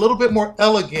have been a little bit more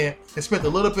elegant and spent a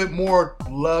little bit more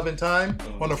love and time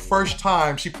on the first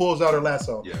time she pulls out her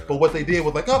lasso. Yeah. But what they did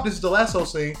was like, oh, this is the lasso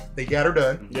scene. They got her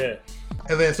done, Yeah.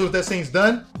 and then as soon as that scene's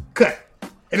done, cut.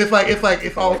 And it's like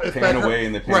pan away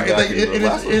and they pan back and the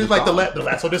lasso it's like the just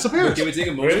lasso disappears. Can we take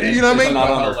a moment? You know what I mean? Not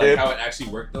on About, her hip. how it actually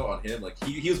worked though on him. Like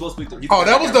he was supposed to be. Oh,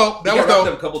 that was dope. That was dope.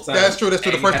 A couple times, That's true. That's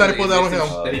true. The and first he time had they pulled that on admit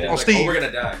him, that he did, on like, Steve. Oh, we're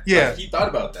gonna die. Yeah. Like, he thought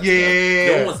about that. Yeah.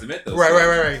 No one wants to admit those.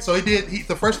 Right. So he did.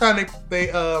 The first time they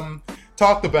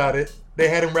talked about it, they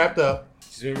had him wrapped up.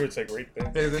 Remember, it's like right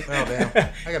there. Oh damn!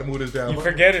 I gotta move this down. You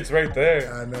forget it's right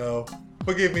there. I know.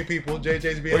 Forgive me, people.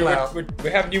 JJ's being loud. We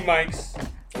have new mics.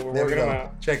 So we're There we working them go.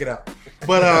 out. Check it out.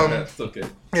 But It's okay.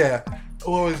 yeah.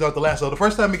 What was the lasso? The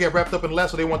first time he got wrapped up in the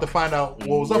lasso, they wanted to find out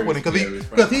what was up with him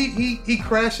because he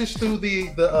crashes through the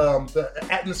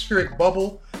atmospheric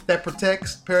bubble that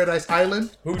protects Paradise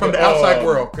Island from the outside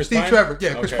world. Chris Steve Pine? Trevor,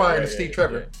 yeah, Chris Okay, Pine yeah, and Steve yeah,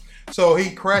 Trevor. yeah. So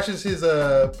he crashes his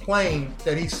plane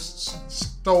that he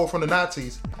stole from the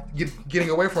Nazis, getting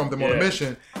away from them on a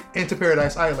mission into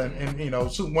Paradise Island,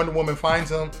 and Wonder Woman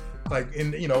finds him. Like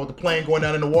in the plane going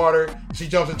down in the water, she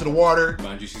jumps into the water.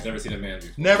 Mind you, she's never seen a man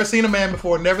before. Never seen a man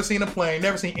before. Never seen a plane.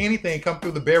 Never seen anything come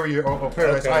through the barrier of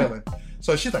Paradise Island.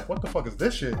 So she's like, "What the fuck is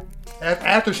this shit?"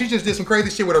 After she just did some crazy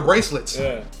shit with her bracelets.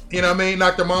 Yeah. You know what I mean?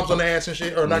 Knocked her moms on the ass and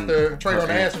shit, or knocked her trainer on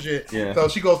the ass and shit. Yeah. So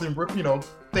she goes through,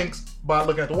 thinks by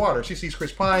looking at the water. She sees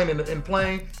Chris Pine in the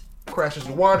plane, crashes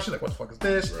in the water. She's like, "What the fuck is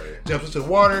this?" Right. Jumps into the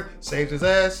water, saves his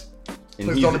ass. And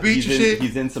He's on the beach and shit.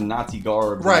 He's in some Nazi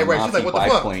garb. Right. Nazi She's like, "What the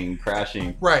fuck?" biplane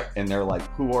crashing. Right. And they're like,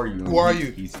 "Who are you?" Who are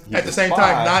you? He's At the a same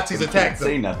spy, time, Nazis but he attack can't them.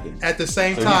 say nothing. At the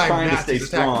same So time, he's trying Nazis to stay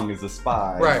attack strong him. as a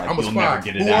spy. Right, Like, I'm a you'll spy. never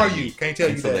get it Who out are of you? me. Can't tell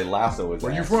And you so that. they lasso his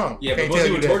Where you ass. from? Yeah, Can't but tell mostly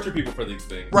you would that. torture people for these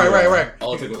things. Right.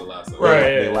 All it took was a lasso. Right.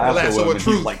 They Yeah. lasso Lasso him with and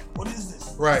truth. he's like, "What is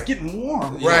this? Right. It's getting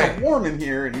warm. It's Right. so warm in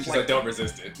here." And he's She's like, don't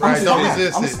resist it. Right, I'm a don't spy.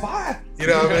 resist I'm a it. spy. You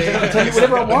know what I mean? I'll tell you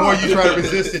whatever I The more want. you try to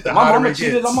resist it, the My hotter mama it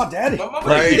cheated gets. on my daddy. My mama-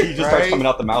 Right. He just starts right. coming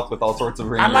out the mouth with all sorts of I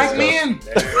random like stuff. men.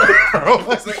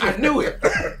 It's like, I knew it.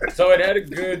 So it had a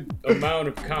good amount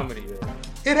of comedy there.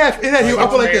 It had. I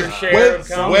feel like Fair there's share of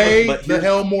comedy. way But the here's-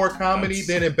 hell more comedy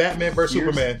than in Batman vs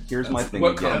Superman. Here's my thing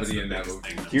What again. comedy in that movie?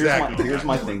 Here's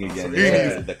my thing again. Yeah.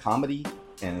 Is the comedy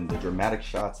and the dramatic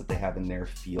shots that they have in there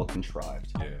feel contrived.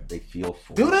 Yeah. They feel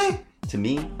forced. Do they? To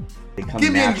me, they come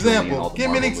Give me an naturally in example. all the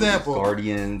Give me an Marvel movies. example.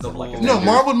 Guardians, and like No, Avengers.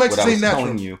 Marvel makes what it I was seem natural.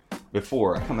 telling you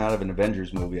before, I come out of an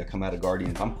Avengers movie, I come out of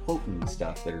Guardians, I'm quoting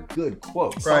stuff that are good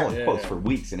quotes, Right. solid Yeah. quotes for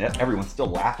weeks, and everyone's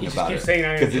still laughing You just about keep it saying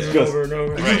I because it's just over and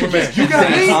over. Superman. You got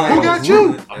me. Who got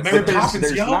you? But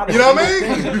there's not a You know what I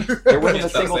single mean? thing- There wasn't a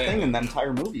Stop single saying thing that. in that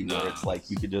entire movie where No. it's like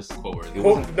you could just. Quote-worthy. It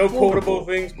wasn't No quotable. quotable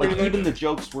things. Like pretty even much? the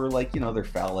jokes were like, they're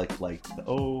phallic, like,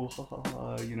 oh, ha, ha,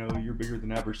 ha, you're bigger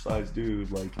than average size dude,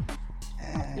 like,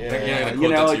 Yeah. Like, yeah, you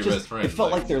quote know, that to it your just best friend, it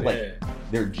felt like they're Yeah.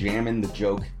 they're jamming the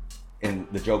joke and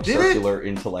the joke Did it? circular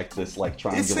into like this like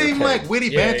triangular. It seemed peg. like witty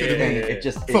Yeah, banter to yeah, me. yeah. It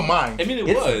just For mine. I mean, it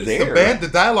it's was. there. The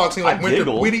dialogue seemed like I witty,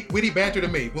 giggled. witty banter to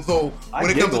me. So I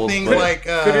when it comes to giggled, things but- like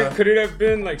could it have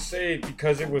been like, say,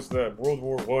 because it was the World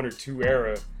War I or II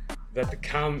era, that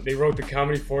they wrote the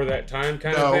comedy for that time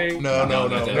kind of thing? No.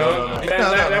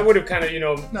 That would have kind of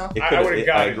No. It I could've- would have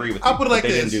got I it. agree with you. I'll put it but like they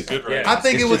didn't this. do that. Yeah. I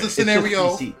think It's it was just- a it's just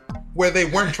scenario DC. where they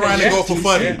weren't trying to go for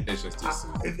funny. Yeah. It's just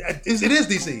DC. It is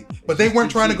DC, but they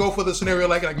weren't trying to go for the scenario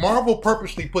like Marvel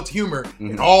purposely puts humor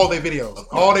in Mhm. all their videos,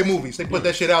 all their movies. They put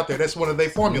that shit out there. That's one of their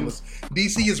formulas.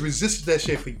 DC has resisted that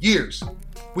shit for years.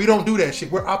 We don't do that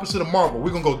shit. We're opposite of Marvel.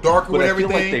 We're gonna go darker But with I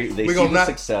feel everything. like they we're see gonna the not,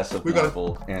 success of we're gonna-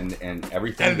 Marvel and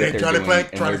everything and that they're they're trying to doing, play,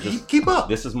 and trying they're to just. keep up.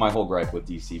 This is my whole gripe with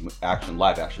DC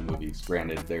live action movies.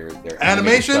 Granted, their animated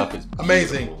Animation? stuff is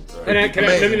Amazing. beautiful.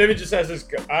 Amazing. Let me just ask this.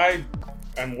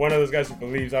 I'm one of those guys who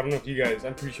believes, I don't know if you guys,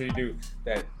 I'm pretty sure you do,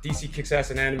 that DC kicks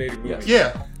ass in animated movies.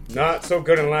 Yeah, Not so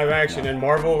good in live action, No. and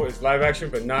Marvel is live action,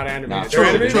 but not animated. Not They're true,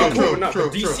 animated, true, cool, true, but not- true,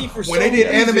 but DC true. for When they some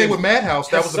did reason anime with Madhouse,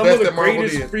 that has was the some best of the that Marvel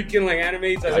greatest did. freaking like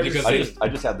animates I've I ever because seen. I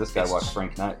just had this guy watch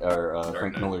Frank Dark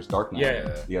Knight. Miller's Dark Knight Yeah.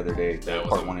 the other day, That was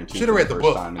part a- 1 and 2. Should've for read the first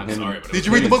book. time, and I'm him sorry, and- but Did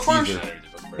you read the book Caesar- first?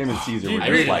 Him and Caesar You were read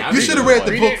just it. like. You should have read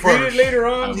the book Read first. it later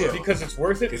on Yeah. because it's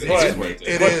worth it. Because But it's worth it.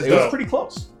 It but- is, It though. was pretty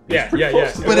close. It was Yeah, pretty yeah, close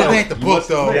yeah. to the But it book. ain't the You book must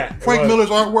have though. read it. Yeah, it Frank was. Miller's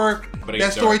artwork, But that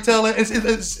it's storytelling.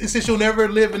 It's since you'll never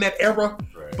live in that era,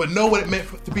 Right. but know what it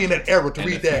meant to be in that era to And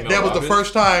read the that. female That was the Robin.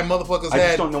 first time motherfuckers I just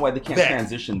had. don't know why they can't that.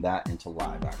 transition that into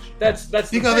live action. that's the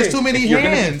Because there's thing. too many If you're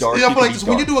gonna be hands. dark, I you feel can like be this,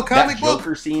 when you dark. do a comic that book,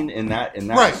 Joker scene in that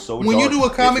right? is so When you dark, do a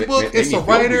comic book, made it's me the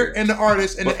feel writer weird. and the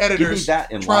artist and But the give me editors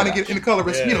that in trying to live get in the action.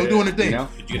 colorists, Yeah, doing the you thing. know?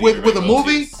 You get With even a movie,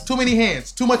 royalties. too many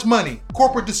hands, too much money,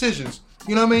 corporate decisions.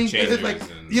 You know what I mean? Changes It's like, and-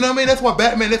 you know what I mean? That's why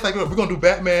Batman. It's like, look, we're gonna do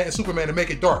Batman and Superman to make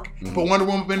it dark. Put Wonder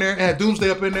Woman up in there and have Doomsday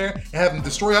up in there and have him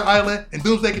destroy an island and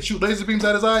Doomsday can shoot laser beams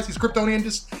out his eyes. He's Kryptonian.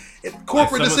 Just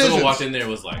corporate Someone decisions. walked in there and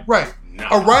was like, Right. Nah.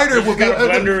 A writer You would be just got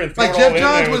a blender and throw like it Jeff all in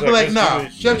Johns there would and be was like, like, nah. let's do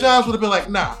this Jeff shit. Johns would have been like,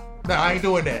 nah, I ain't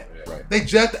doing that. Right. They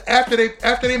just after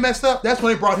they messed up, that's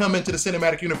when they brought him into the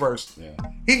cinematic universe. Yeah.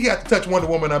 He got to touch Wonder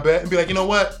Woman, I bet, and be like, you know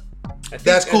what?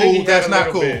 That's cool. That's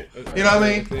not cool. You know what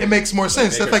I mean? It makes more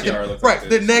sense. That's like right.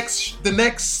 The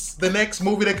next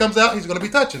movie that comes out, he's going to be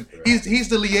touching. He's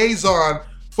the liaison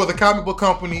for the comic book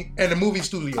company and the movie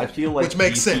studio. I feel like which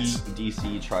makes sense.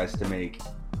 DC tries to make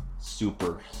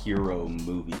superhero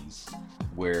movies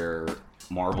where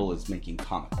Marvel is making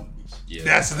comic movies. Yeah,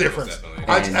 that's the difference.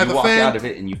 And you walk out of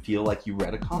it and you feel like you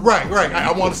read a comic. Right.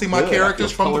 I want to see my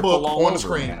characters from the book on the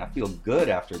screen. Man. I feel good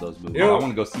after those movies. I want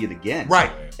to go see it again.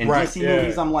 Right. And DC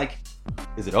movies, I'm like,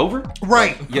 is it over?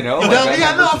 Right. You know?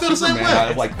 I feel the same way.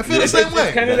 I feel the same way.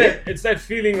 It's kind of it's that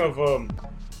feeling of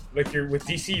like you're with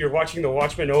DC, you're watching The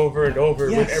Watchmen over and over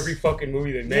with every fucking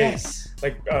movie they made. Yes.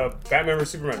 Like Batman vs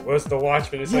Superman was The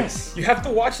Watchmen. It's like you have to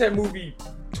watch that movie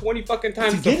 20 fucking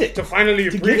times to finally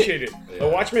appreciate it. The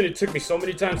Watchmen, it took me so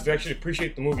many times to actually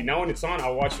appreciate the movie. Now when it's on,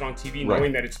 I'll watch it on TV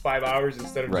knowing that it's 5 hours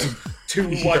instead of two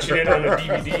watching it on a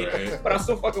DVD. But I'll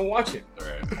still fucking watch it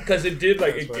because it did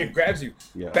it grabs you.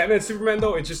 Batman Superman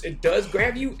though, it does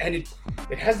grab you and it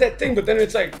has that thing. But then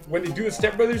it's like when they do the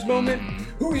Step Brothers moment,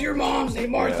 who's your mom's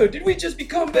name, Martha? Did we just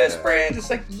become best friends? It's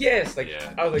like yes,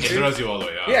 I was like, it throws you all the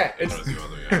way out. Yeah,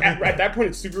 at that point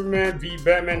it's Superman v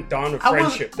Batman: Dawn of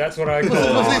Friendship. That's what I call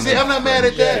it. See, I'm not mad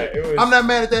at that. I'm not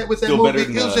mad at that with that movie.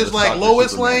 It was just like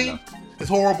Lois Lane is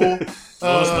horrible.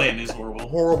 Lois Lane is horrible.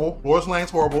 Horrible. Lois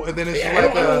Lane's horrible. And then it's I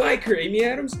don't like her. Amy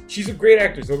Adams, she's a great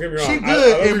actress. Don't get me wrong. She's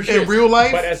good in real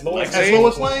life. But as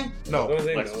Lois Lane, no.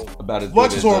 About as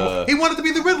Lex is horrible. He wanted to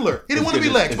be the Riddler. He didn't want to be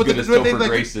Lex. But Topher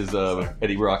Grace is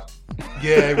Eddie Brock.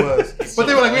 Yeah, it was. But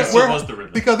they were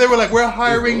like, because they were like, we're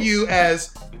hiring you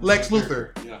as Lex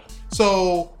Luthor. Yeah.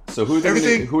 So who are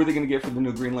they going to get for the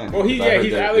new Green Lantern? Well, he's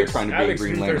Alex trying to be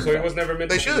Green Luthor, Lantern. so he was never meant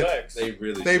to be Lex. They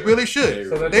really should.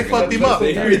 They fucked him up.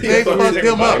 They fucked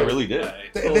him up. They really did.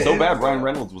 So bad, Ryan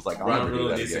Reynolds was like, Ryan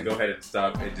Reynolds needs to go ahead and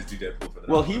stop and just do Deadpool for that.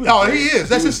 Well, he was. Oh, he is.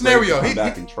 That's his scenario. He come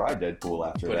back and tried Deadpool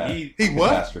after that. He what?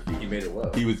 Catastrophe. He made it well.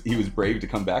 He was brave to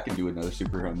come back and do another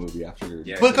superhero movie after.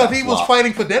 Yeah, because he was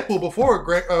fighting for Deadpool before.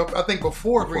 I think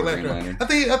before Green Lantern. I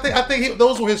think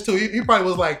those were his two. He probably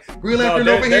was like Green Lantern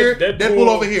over here, Deadpool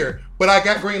over here. But I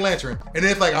got Green Lantern, and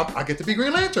it's like I get to be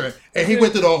Green Lantern, and he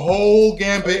went through the whole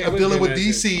gambit of dealing with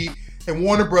DC and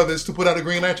Warner Brothers to put out a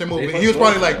Green Lantern movie. He was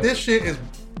probably like, "This shit is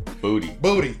booty."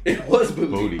 It was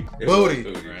booty.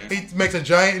 Booty. He makes a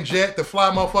giant jet to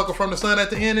fly motherfucker from the sun at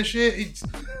the end and shit.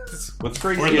 What's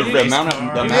crazy is the amount of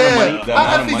money.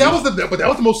 I think that was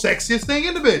the most sexiest thing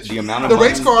in the bitch. The amount of the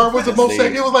race car was the most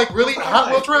sexy. It was like really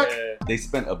Hot Wheel track. They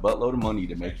spent a buttload of money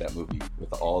to make that movie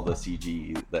with all the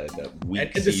CG, that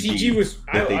weak and the CG was.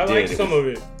 I liked some of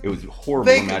it. It was horrible.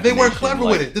 They weren't clever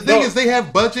with it. The thing is, they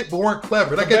have budget but weren't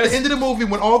clever. Like at the end of the movie,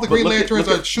 when all the Green Lanterns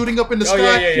are shooting up in the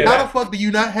sky, how the fuck do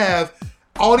you not have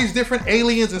all these different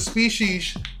aliens and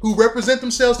species who represent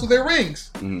themselves through their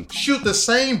rings shoot the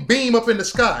same beam up in the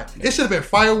sky? It should have been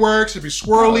fireworks, it should be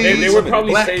swirlies, they were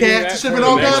probably black cats. It should have been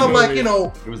all kind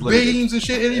of beams and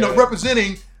shit, and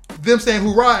representing them saying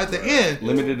 "hoorah" at the end.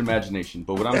 Limited imagination,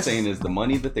 but what I'm saying is the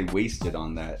money that they wasted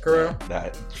on that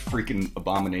freaking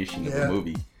abomination of a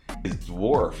movie is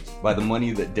dwarfed by the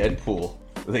money that Deadpool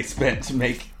they spent to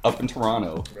make Up in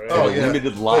Toronto,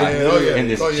 limited live, and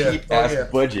this cheap ass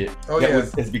budget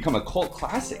that has become a cult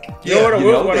classic. You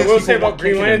know what I will say about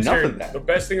Green Lantern? The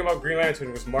best thing about Green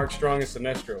Lantern was Mark Strong as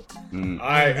Sinestro.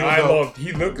 I loved.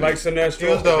 He looked like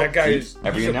Sinestro. That guy is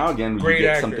every now and again you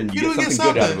get something. You get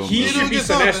something good out of him. He should be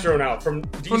Sinestro now. From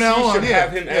DC should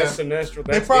have him as Sinestro.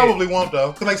 They probably won't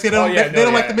though. Because like I said, they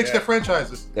don't like to mix their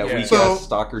franchises. That weak ass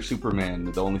stalker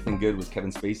Superman. The only thing good was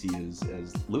Kevin Spacey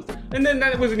as Luthor. And then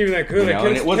that wasn't even that good.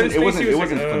 And it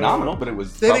wasn't phenomenal, but it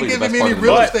was. They didn't give him any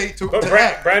real estate to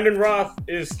act. Brandon Roth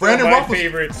is my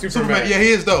favorite Superman. Yeah, he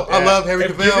is dope. I love Henry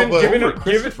Cavill, but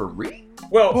Christopher Reeve.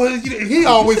 Well, he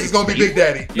always is gonna be Big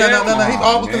Daddy. No.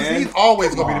 He's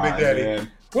always gonna be the Big Daddy.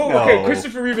 Man. Well, okay,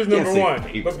 Christopher Reeve is number one,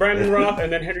 but Brandon Roth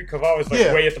and then Henry Cavill is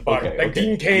way at the bottom.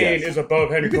 Dean Cain is above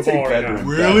Henry Cavill right now.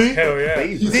 Really? Hell yeah.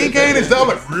 Dean Cain is dumb.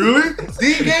 Like, really?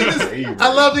 Dean Cain is.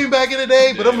 I loved him back in the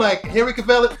day, but I'm like Henry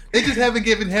Cavill. They just haven't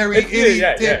given Harry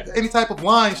any type of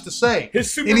lines to say.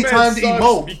 His Superman any time to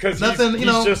emote because nothing.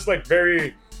 He's just like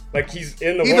very. Like he's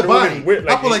in the Wonder Woman wit.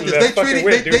 Like, I feel like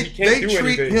this. They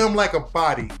treat him like a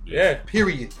body. Yeah.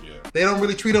 Period. Yeah. They don't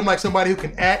really treat him like somebody who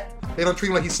can act. They don't treat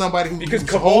him like he's somebody who's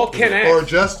Cavill can act or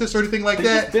justice or anything like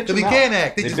that. Because he can't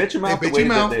act. They bitch him out the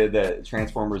way that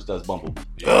Transformers does Bumblebee.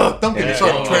 Don't get me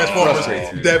started.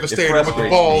 Transformers devastating with the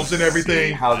balls and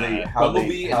everything. How they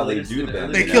do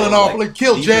that. They killing off. Like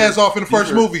kill Jazz off in the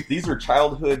first movie. These are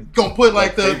childhood. Gonna put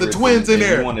like the twins in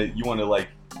there. You want to like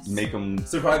make him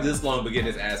survive this long but get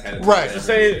his ass handed. Right. It's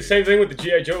the same thing with the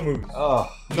G.I. Joe movies.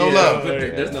 Oh, no love.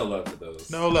 There's no love for those.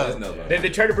 No love. There's no love. They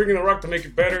tried to bring in The Rock to make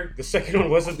it better. The second one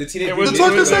wasn't. The second one was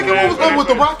with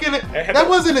The Rock in it. That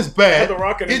wasn't as bad. The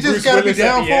Rock and it just got to be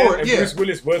down for it. Yeah. Bruce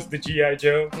Willis was the G.I.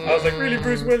 Joe. I was like, really,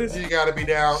 Bruce Willis? You got to be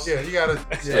down. Yeah, you got to.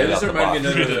 Yeah, this reminded me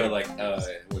of another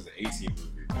was it 18 movie?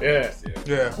 Yeah.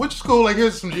 Which is cool. Like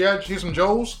here's some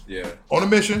Joes. Yeah. On a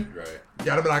mission. Right. You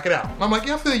gotta knock it out. I'm like,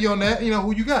 yeah, I feel you on that. You know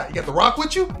who you got? You got The Rock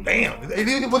with you? Bam. Was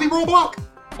he Roadblock?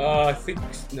 I think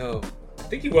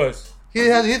he was. He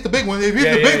hit the big one. If he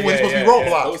hit the big one, he's supposed to be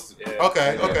Roadblock.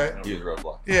 Okay. He was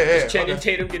Roadblock. Yeah. Channing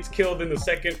Tatum gets killed in the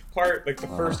second part, like the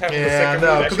first half of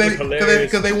the second movie.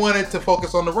 Because they wanted to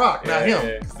focus on The Rock, not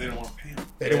him. Because they didn't want to pay him.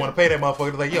 They didn't want to pay that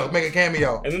motherfucker. Like, yo, make a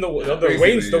cameo. And then the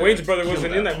Wayne's brother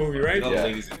wasn't in that movie, right?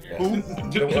 Who?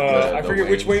 I forget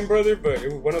which Wayne brother, but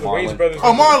it was one of the Wayne's brothers.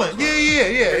 Oh, Marlon.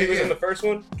 Yeah. He was in the first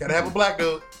one. Gotta have a black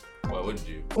dude. Why wouldn't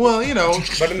you? Well, you know,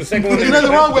 but in the second one, there's nothing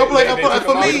wrong with it.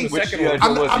 For me,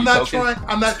 I'm not trying.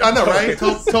 I know, right?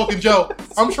 Token Joe.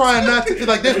 I'm trying not to.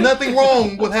 Like, there's nothing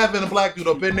wrong with having a black dude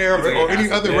up in there or any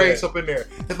other race up in there.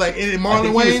 It's like in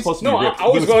Marlon Wayans. No, I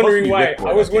was wondering why.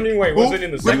 I was wondering why it wasn't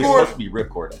in the second one. He was supposed to be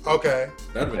Ripcord. Okay.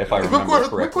 If I remember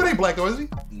correctly. Ripcord ain't black though, is he?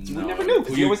 We never knew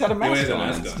because he always had a mask on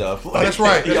and stuff. That's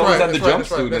right. He always had the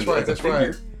jumpsuit. That's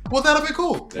right. Well, that'd be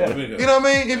cool. Yeah. You know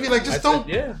what I mean? If you like, just don't.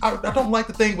 I don't like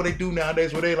the thing what they do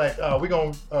nowadays, where they like, we're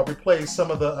gonna replace some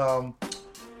of the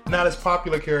not as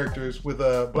popular characters with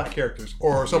black characters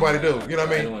or somebody do. You know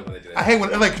what I mean? I hate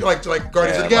when like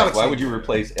Guardians of the Galaxy. Why would you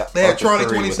replace? They had Charlie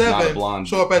 27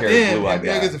 show up at the end, and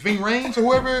I guess Ving Rhames or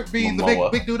whoever be the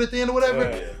big dude at the end or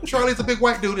whatever. Charlie's a big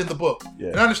white dude in the book,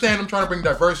 and I understand I'm trying to bring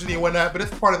diversity and whatnot, but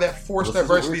it's part of that forced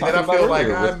diversity that I feel like,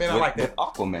 I like that.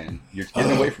 Aquaman, you're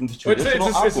getting away from the traditional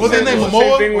Aquaman. What's his name?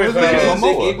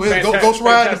 Momoa. Ghost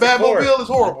Ride the Batmobile is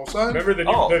horrible, son. Remember the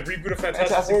reboot of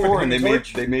Fantastic Four? And they made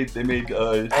Johnny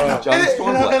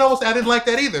Storm. And I didn't like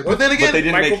that either. But then again, they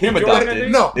didn't make him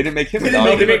adopted. No, they didn't make him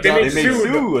adopted. They made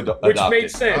Sue adopted,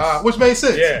 which made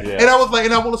sense. Yeah. And I was like,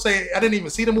 and I want to say, I didn't even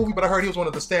see the movie, but I heard he was one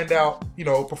of the standout,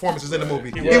 performances in the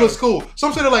movie. He was cool. So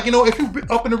I'm saying, like, if you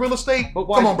up in the real estate, come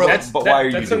on, brother. But why are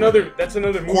you? That's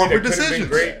another movie corporate that decisions.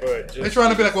 Great, but they're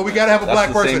trying to be like, well, we got to have a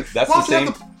black person.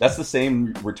 That's the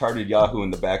same retarded Yahoo in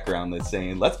the background that's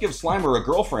saying, let's give Slimer a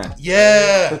girlfriend.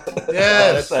 Yeah.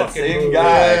 That's that same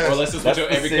guy. Or let's just put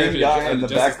every character guy in the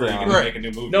background. Make a new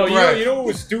movie. No, you know what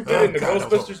was stupid in the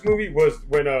Ghostbusters movie was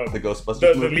when the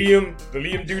Ghostbusters movie? the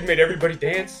Liam dude made everybody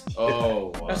dance.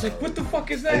 Oh, wow. I was like, what the fuck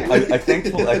is that? I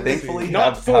thankfully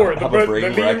not Thor. The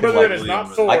Liam brother that is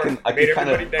not Thor. I can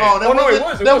kind of.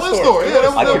 That was Thor.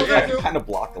 I can kind of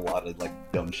block a lot of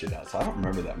like dumb shit out, so I don't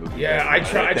remember that movie. Yeah, I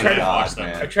tried to watch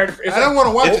them. I don't want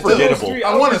to watch it. Forgettable.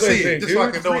 I want to see it just so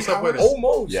I can know what's up with it.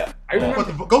 Almost. Yeah. I remember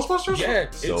the Ghostbusters. Yeah,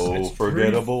 it's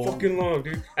forgettable. Fucking long,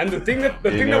 dude. And the thing that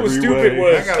was stupid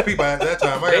was I gotta peep at that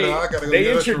time. I gotta go.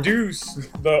 They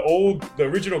introduced the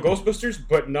original Ghostbusters,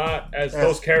 but not as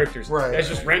those characters. Right. As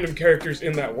just random characters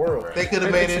in that world. They could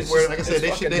have made it where, like I said,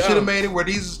 they should have made it where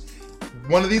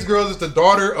one of these girls is the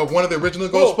daughter of one of the original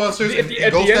Ghostbusters, and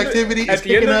Ghost Activity is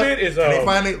picking up. They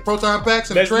find the proton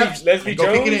packs and the traps. Leslie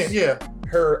Jones, go kick it in. Yeah.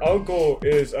 Her uncle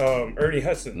is Ernie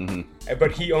Hudson,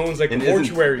 but he owns like a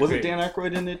mortuary. Wasn't Dan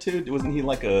Aykroyd in it too? Wasn't he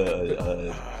like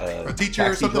a teacher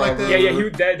or something driver?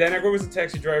 like that? Dan Aykroyd was a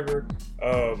taxi driver.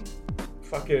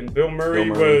 Fucking Bill Murray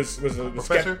was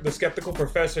the skeptical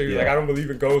professor. He was like, I don't believe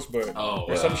in ghosts, but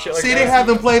or some shit like that. See, they have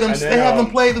them play them. They have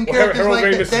them play them characters like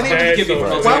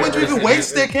that. Why would you even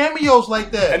waste their cameos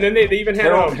like that? And then they even had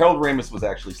Harold Ramis was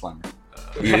actually Slimer.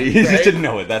 You just didn't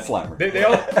know it. That's Slimer. They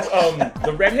all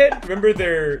the redhead. Remember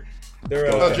their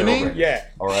Janine? Yeah,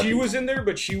 she was in there,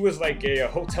 but she was like a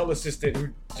hotel assistant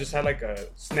who just had like a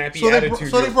snappy attitude.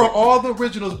 So they brought all the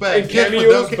originals back.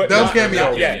 Cameos, but dumb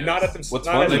cameos. Not at them. What's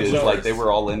funny is like they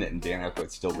were all in it, and Dan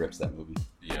Aykroyd still rips that movie.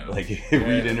 Yeah. Like,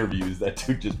 read interviews, that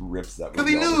dude just rips that movie. Because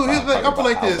he knew, he was like, I'm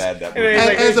like this.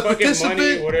 As a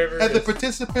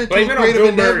participant to a creative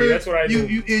endeavor,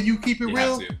 you keep it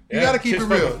real. You gotta keep it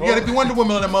real. You gotta be Wonder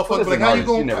Woman on that motherfucker. Like, how you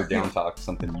going? You never down talk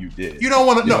something you did. You don't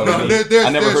want to. No. I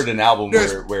never heard an album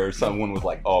where someone was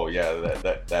like, oh yeah,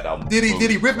 that album. Did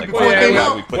he rip it before it came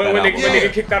out? When they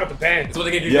get kicked out of the band. That's what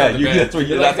they get kicked out of the band.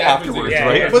 That's afterwards,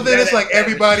 right? But then it's like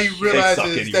everybody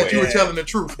realizes that you were telling the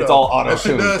truth. It's all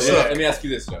auto-tune. Let me ask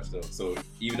you this, Josh, though. So,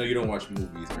 even though you don't watch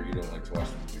movies or you don't like to watch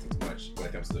movies as much when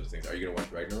it comes to those things, are you gonna watch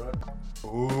Ragnarok?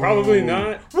 Ooh. Probably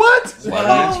not. What?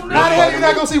 How the hell you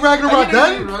not gonna see Ragnarok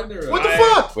done? What the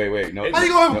fuck? Wait, no. How you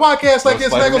gonna have a podcast like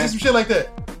this and not gonna see some shit like that?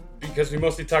 because we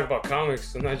mostly talk about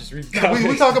comics and I just read comics.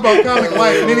 We talk about comic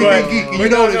like anything geek. You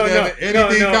know this,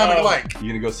 anything comic like. You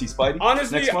gonna go see Spidey?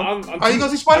 Honestly, next month? Are you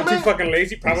gonna see Spider-Man? I'm too fucking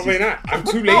lazy. Probably not. I'm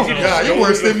too lazy. God, you're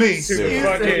worse than me.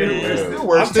 You're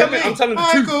worse than me. I'm telling the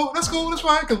truth. truth. Cool. That's cool. That's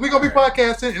fine. Because we're gonna be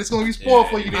podcasting and it's gonna be spoiled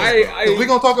for you. Because we're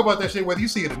gonna talk about that shit whether you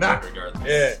see it or not.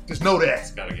 Yeah. Just know that.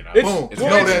 It's gotta get out. Boom. Just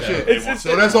know that shit.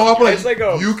 So that's all I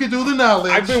play. You can do the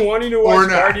knowledge. I've been wanting to watch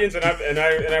Guardians and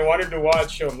I wanted to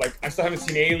watch like I still haven't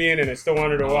seen Alien and I still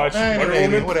wanted to watch Wonder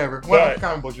Woman. Whatever. What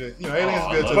comic book shit? You know,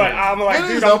 Alien's good too. But I'm like,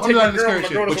 dude, I'm taking a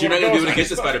girl. But you're not gonna be able to get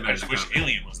to Spider-Man. I just wish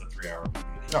Alien was a 3-hour movie.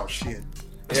 Oh shit.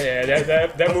 Yeah,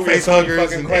 that movie. Face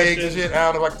huggers and eggs and shit.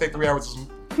 I don't know if I can take 3 hours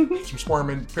of some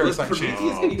squirming parasite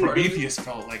shit. Prometheus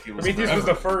felt like it was. Prometheus was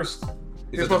the first.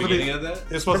 Is that the beginning of that?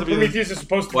 It's supposed to be. Prometheus is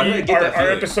supposed to be our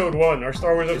episode 1. Our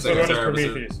Star Wars episode 1 is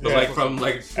Prometheus. But like from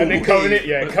like. And then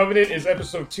Covenant, Covenant is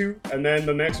episode 2, and then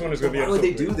the next one is gonna be. Why episode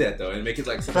would they 3. do that though and make it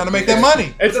like trying to make that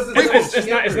money?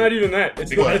 It's not even that.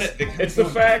 It's the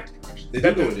fact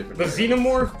that the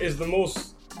Xenomorph is the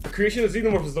most. The creation of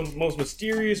Xenomorph is the most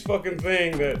mysterious fucking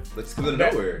thing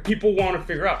that people want to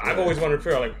figure out. I've always wanted to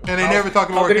figure out, like, and they never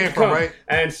talked about where it came from, right?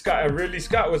 And Ridley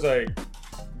Scott was like,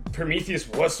 Prometheus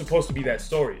was supposed to be that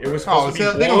story. It was supposed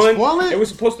to be one. It was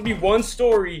supposed to be one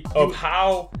story of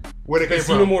how the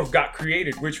Xenomorph got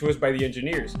created, which was by the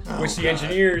engineers. The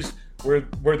engineers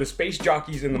were the space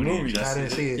jockeys in the movie. I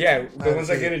didn't see it. Yeah, the ones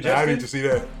that get adjusted. I need to see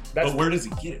that. But where does he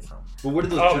get it from? But where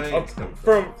did those giants come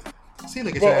from? See,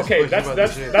 like okay, that's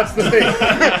the thing.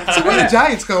 So where the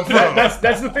Giants come from? That's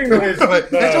the thing though. Is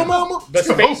that's your mama? The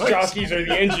space jockeys or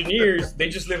the engineers, they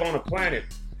just live on a planet,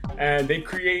 and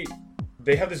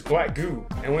they have this black goo,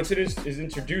 and once it is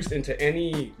introduced into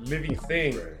any living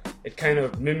thing, it kind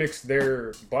of mimics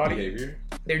their body behavior,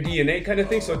 their DNA kind of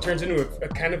thing. So it turns into a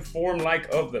kind of form like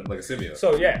of them, like a symbiote.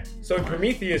 So in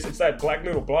Prometheus, it's that black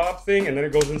little blob thing, and then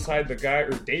it goes inside the guy,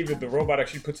 or David, the robot,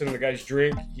 actually puts it in the guy's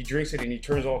drink. He drinks it, and he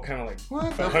turns all kind of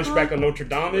like a Hunchback of Notre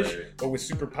Dame-ish, but with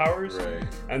superpowers. Right.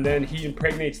 And then he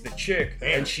impregnates the chick,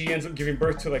 and she ends up giving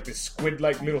birth to like this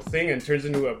squid-like little thing, and turns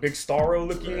into a big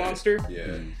Starro-looking monster.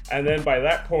 Yeah. And then by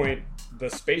that point, the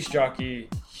space jockey,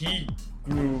 he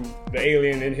grew the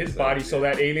alien in his body, so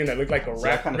that alien that looked like a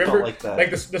rat. Remember, like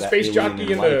the space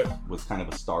jockey in the was kind of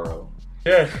a Starro.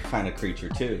 Yeah. Kind of creature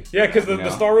too. Yeah, because the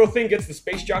Starro thing gets the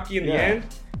space jockey in the end,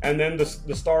 and then the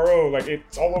Starro, like,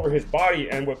 it's all over his body,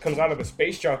 and what comes out of the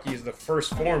space jockey is the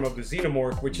first form of the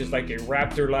Xenomorph, which is like a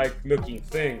raptor-like looking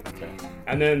thing. Okay.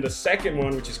 And then the second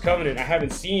one, which is Covenant, I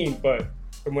haven't seen, but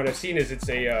from what I've seen is it's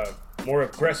a more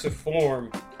aggressive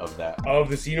form of the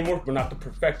Xenomorph, but not the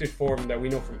perfected form that we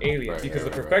know from Alien, because the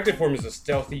perfected form is a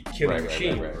stealthy killing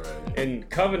machine. In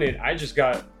Covenant, I just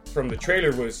got from the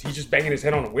trailer was he's just banging his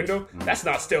head on a window. That's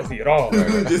not stealthy at all.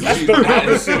 That's the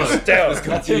opposite of stealth.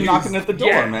 That's him knocking at the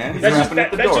door, man. He's that's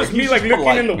just me like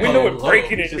looking in the window and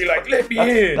breaking it and be like, let me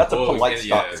in. That's a polite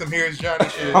stop. Some here's Johnny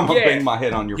shit. I'm gonna bang my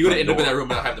head on your He would end up in that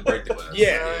room and I have to break the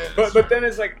glass. But then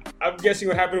it's like, I'm guessing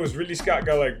what happened was Ridley Scott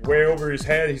got like way over his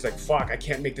head. He's like, fuck, I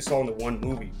can't make this all into one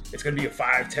movie. It's gonna be a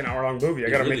 5-10 hour long movie. I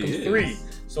gotta make them 3.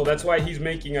 So that's why he's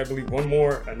making, I believe, one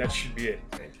more, and that should be it.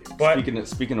 But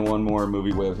speaking of one more,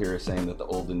 Movie Web here is saying that the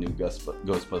old and new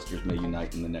Ghostbusters may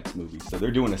unite in the next movie. So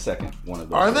they're doing a second one of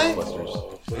those. Are they?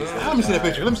 Let me see that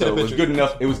picture. It was good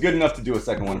enough. It was good enough to do a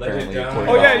second one, apparently.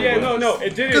 No,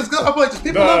 it didn't. Because I'm like,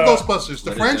 people love Ghostbusters.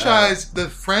 The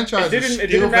franchise is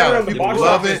still valid. People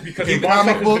love it. Because in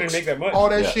comic books, all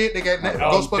that shit. They got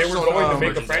Ghostbusters they were going to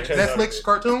make a franchise Netflix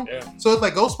cartoon. So it's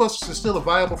like Ghostbusters is still a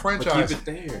viable franchise. Keep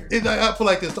it there. I feel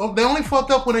like this. They only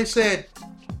fucked up when they said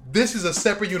this is a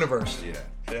separate universe. Yeah.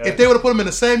 If they would have put them in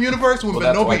the same universe, it would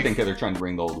have been no beef. I think they're trying to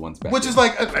bring the old ones back. Which is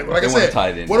like I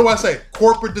said, what do I say?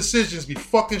 Corporate decisions be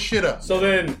fucking shit up. So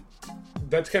then,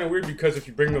 that's kind of weird because if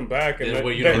you bring them back and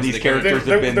these characters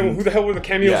have been... Then who the hell were the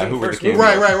cameos in the first movie?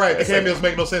 Right. The cameos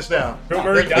make no sense now. Bill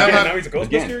Murray died and now he's a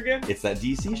Ghostbuster again? It's that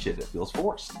DC shit. It feels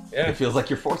forced. Yeah. It feels like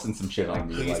you're forcing some shit on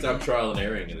me. Please stop trial and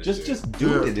erring in it. Just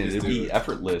do it. It'd be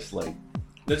effortless. Like,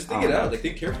 just think it out. Like,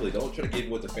 think carefully. Don't try to give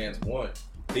what the fans want.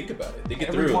 Think about it. Think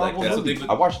it through. Like, that's the thing.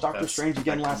 I watched Doctor Strange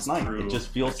again last night. It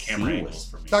just feels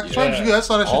seamless. Doctor Strange is good. That's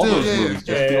all that should do. All those movies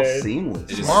just feel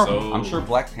seamless. Marvel. I'm sure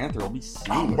Black Panther will be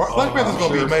seamless. Black Panther's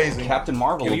gonna be amazing. Captain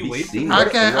Marvel will be seamless. I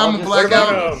can't. I'm a black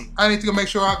out. I need to go make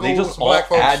sure I go with some black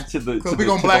folks. Add to the because we're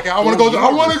gonna black out. I want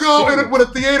to go with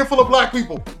a theater full of black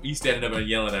people. You standing up and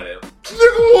yelling at it.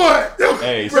 Nigga, what?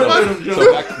 Hey, so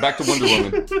back to Wonder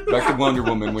Woman. Back to Wonder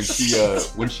Woman when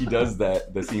she does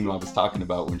that, the scene I was talking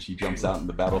about when she jumps out in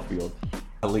the battlefield.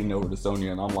 I lean over to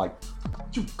Sonya and I'm like,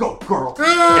 You go, girl. And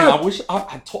I wish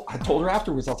I told her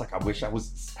afterwards. I was like, I wish I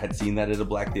had seen that at a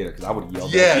black theater because I would have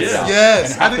yelled.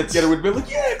 Yes. And half the theater would have been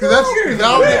like, yeah, girl.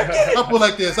 I put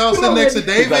like this. I was sitting next to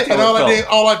David, and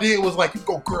all I did was like, you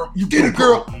go, girl. You get it,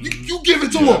 girl. You give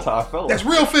it to him. That's how I felt. That's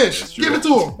real fish. Give it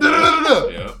to him.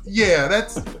 Yeah,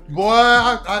 that's boy.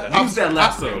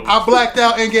 I blacked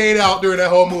out and gayed out during that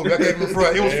whole movie. I gave him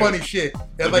front. It was funny shit.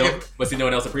 But see, no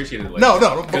one else appreciated it. Like,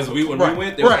 no. Because when we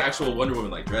went, there was actual Wonder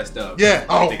Woman like dressed up. Yeah.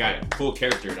 They got full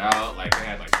charactered out. Like they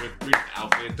had like three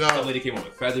outfits. That lady came up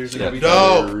with feathers and everything.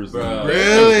 Bro.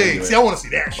 Really? See, I want to see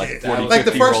that shit. Like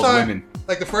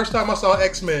the first time I saw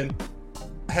X-Men,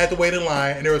 I had to wait in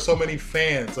line, and there were so many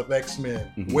fans of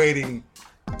X-Men waiting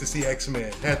to see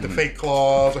X-Men. Had the fake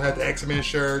claws, or had the X-Men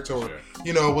shirts, or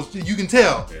you can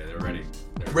tell. Yeah, they're ready.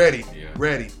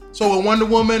 Ready. So with Wonder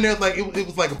Woman, it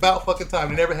was like about fucking time.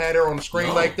 They never had her on the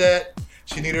screen like that.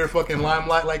 She needed her fucking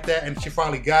limelight like that, and she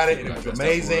finally got it, and it was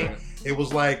amazing. It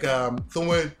was like, so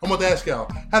when, I'm going to ask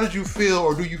y'all, how did you feel,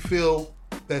 or do you feel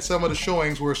that some of the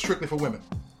showings were strictly for women?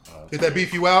 Did that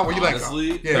beef you out? Were you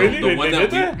honestly, like, oh, yeah, really?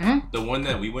 The one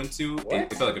that we went to,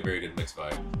 it felt like a very good mixed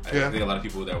vibe. I think a lot of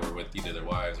people that were with either their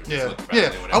wives or just like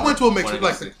family, whatever, I went to a mix.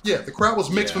 The crowd was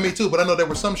mixed for me too, but I know there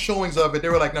were some showings of it. They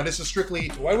were like, no, this is strictly.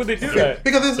 Why would they do that?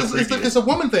 Because it's a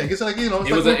woman thing. It's like, it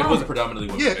was predominantly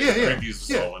women.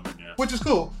 Yeah. Which is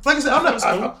cool. Like I said,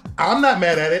 I'm not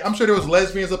mad at it. I'm sure there was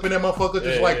lesbians up in that motherfucker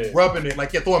just rubbing it,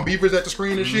 like throwing beavers at the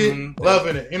screen and shit,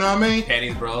 loving it. You know what I mean?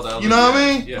 Panties, bras, you know what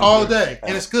I mean? All day,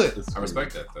 and it's good. I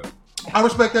respect that though. I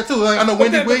respect that too. Like, I know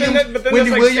Wendy Williams. But then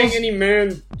Wendy Williams. Saying any man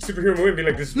superhero movie be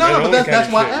like this. No, but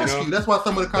that's why I asked you. That's why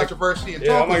some of the controversy and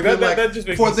talk was that just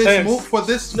makes sense. For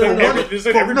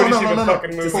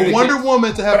Wonder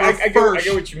Woman to have her first. I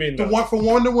get what you mean. For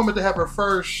Wonder Woman to have her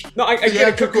first. No, I get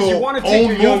it because you want to take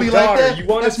your young daughter. Like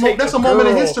that. That's a moment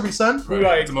in history, son.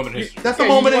 It's a moment in history. That's a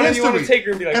moment in history. You want to take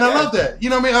her and be like, and I love that. You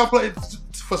know what I mean?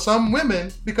 For some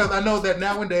women, because I know that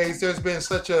nowadays there's been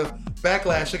such a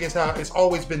backlash against how it's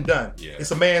always been done. Yeah.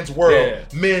 It's a man's world. Yeah.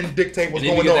 Men dictate what's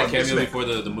going on. That cameo before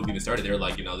the movie even started, they were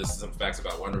like, this is some facts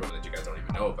about Wonder Woman that you guys don't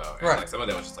even know about. And like some of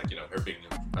them was just like, her being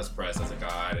oppressed as a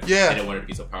god. And they didn't want her to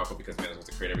be so powerful because man was going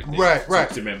to create everything. Right.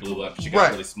 Superman blew up. She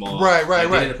got really small. Right. They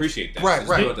didn't appreciate that.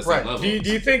 Right. Do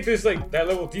you think this that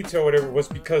level of detail, or whatever, was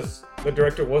because the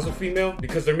director was a female?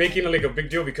 Because they're making it like a big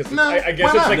deal? Because I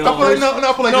guess it's like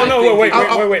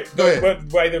wait. Go ahead.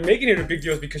 But why they're making it a big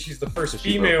deal is because she's the first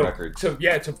female to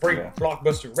break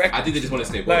blockbuster records. I think they just want to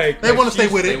stay with it. They want to stay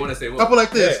with it. I put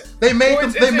like this. They made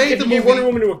the movie. Wonder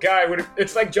Woman to a guy.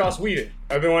 It's like Joss Whedon.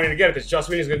 I've been wanting to get it because Joss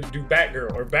Whedon is going to do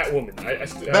Batgirl or Batwoman.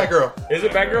 Batgirl. Is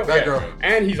it Batgirl? Batgirl.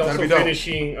 And he's also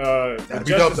finishing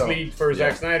Justice League for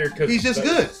Zack Snyder. He's just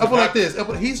good. I put like this.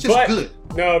 He's just good.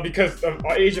 No, because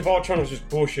Age of Ultron was just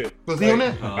bullshit. Was he on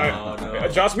that? No.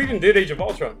 Joss Whedon did Age of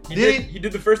Ultron. He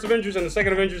did the first Avengers and the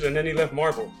second Avengers, and then he left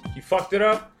Marvel. He fucked it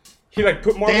up. He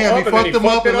put Marvel up, and then he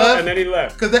fucked it up, and then he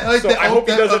left. I hope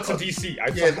he does it to DC.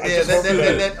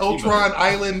 That Ultron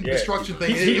Island destruction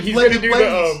thing. He's going to do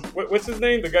the what's his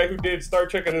name? The guy who did Star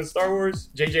Trek and then Star Wars,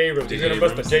 J.J. Abrams. He's going to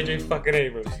bust the J.J. fucking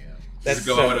Abrams. That's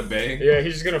go out with a bang. Yeah,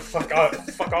 he's just gonna fuck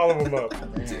all of them up.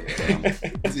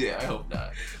 Yeah, I hope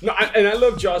not. No, I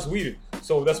love Joss Whedon,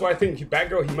 so that's why I think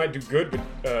Batgirl he might do good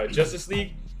with Justice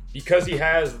League because he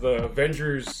has the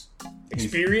Avengers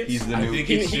experience. He's the new. He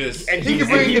can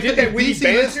bring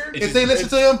if they listen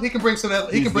to him, he can bring some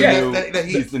that. He can bring that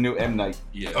heat. He's the new M. Night.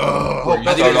 Yeah.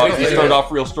 You start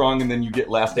off real strong, and then you get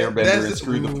Last Airbender and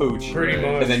screw the pooch. Pretty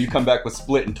much. And then you come back with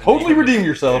Split and totally redeem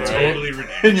yourself.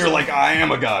 And you're like, I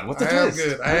am a god. What the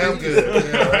twist? I am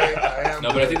good. I am.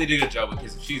 No, but I think they did a good job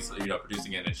because she's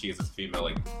producing it and she is a female.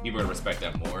 Like people would respect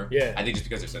that more. Yeah. I think just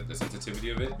because there's the sensitivity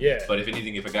of it. Yeah. But if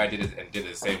anything, if a guy did it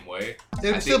the same way,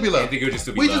 it would still be love. I think it would just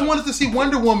still be we love. just wanted to see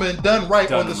Wonder Woman done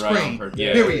right on the screen.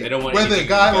 Period. Whether a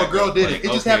guy or a girl did it.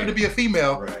 It just happened to be a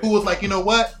female who was like, you know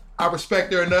what? I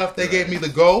respect her enough. They gave me the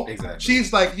go. Exactly.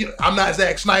 She's like, I'm not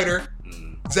Zack Snyder.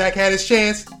 Zack had his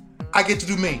chance. I get to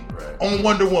do me on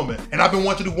Wonder Woman. And I've been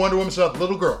wanting to do Wonder Woman since I was a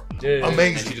little girl. Yeah.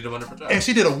 Amazing. And she did a wonderful job. And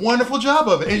she did a wonderful job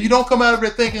of it. And you don't come out of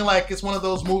it thinking like it's one of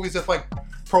those movies that's like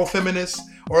pro-feminist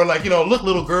or like, look,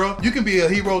 little girl, you can be a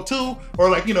hero too. Or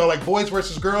like, like boys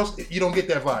versus girls. You don't get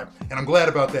that vibe. And I'm glad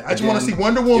about that. I just want to see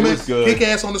Wonder Woman kick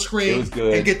ass on the screen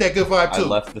and get that good vibe too. I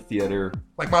left the theater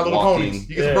like My Little Ponies.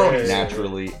 You get the bronies.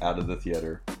 Naturally out of the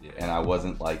theater. And I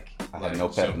wasn't like I had no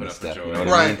pep in the step. You know what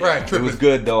right, I mean? Right. It was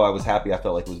good though. I was happy. I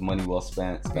felt like it was money well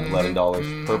spent. Spent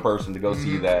 $11 per person to go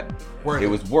see that. It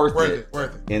was worth it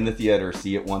in the theater.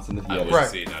 See it once in the theater. Right.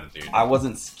 See it not in theater. I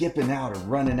wasn't skipping out or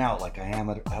running out like I am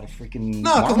at a freaking.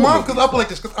 No, because I feel like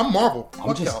this. Because I'm Marvel.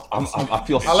 I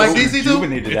feel I like DC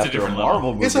rejuvenated after a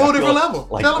Marvel movie. It's a whole different level.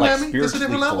 Tell him, man. It's a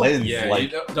different level. Yeah,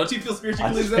 don't you feel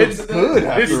spiritually cleansed? It's good.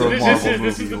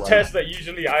 This is the test that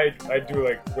usually I do.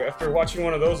 Like after watching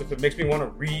one of those, if it makes me want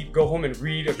to go home and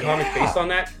read a comic based on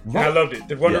that, and I loved it.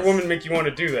 Did Wonder Woman make you want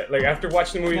to do that? Like after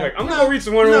watching the movie, like I'm gonna go read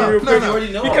some Wonder Woman real quick. You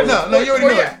already know. You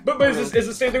already know. But it's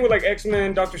the same thing with like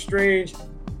X-Men, Doctor Strange.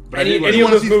 Any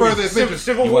of those movies,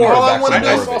 Civil War. All I want to do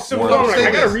I saw Civil War.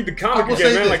 I gotta read the comic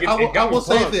again, man. Like I will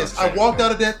say this: I walked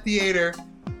out of that theater,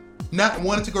 not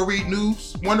wanting to go read new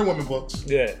Wonder Woman books.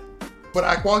 Yeah. But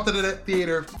I walked out of that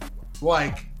theater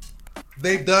like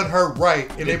they've done her right,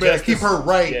 and they better keep her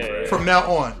right from now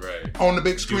on. On the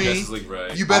big screen,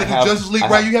 you better do Justice League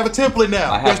right. You have a template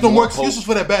now. There's no more excuses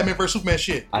for that Batman vs Superman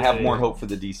shit. I have more hope for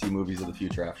the DC movies of the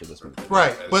future after this movie.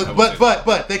 Right,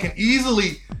 but they can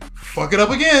easily fuck it up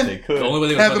again. They could. The only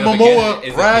way they have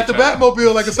Momoa ride the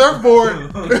Batmobile like a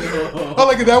surfboard. Oh,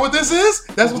 like is that what this is?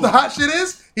 That's what the hot shit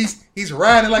is? He's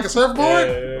riding like a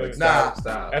surfboard? Stop.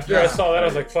 After I saw that, I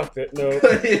was like, fuck that. No.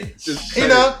 You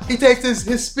know, he takes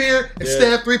his spear and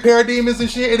stab 3 parademons and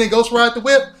shit and then goes ride the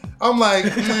whip. I'm like,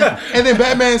 and then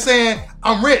Batman saying,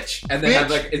 I'm rich. And then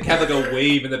have like a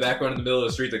wave in the background in the middle of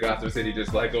the street of Gotham City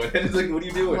just like going, it's like, what are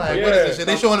you doing? Like, what is this shit?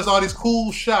 They showing us all these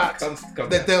cool shots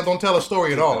that don't tell a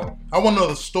story at all. I want to know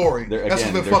the story. That's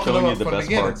what's been fucking them up from the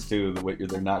beginning. Parts too. What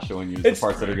they're not showing you is the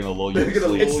parts that are going to lull you to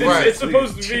sleep. It's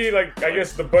supposed to be like, I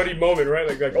guess, the buddy moment, right?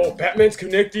 Like, oh, Batman's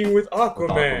connecting with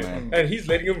Aquaman. And he's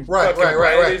letting him ride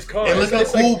his car. And look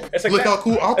how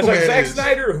cool Aquaman is. It's like Zack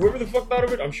Snyder or whoever the fuck thought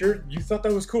of it. I'm sure you thought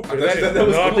that was cool. They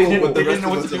didn't know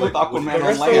what to do with Aquaman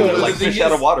on land. Like fish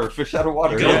out of water.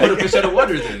 Don't put a fish out of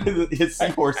water then. His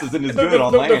seahorse isn't as good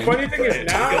on land. The funny thing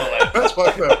is now, that's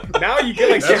fucked up. Now you get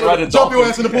like jump your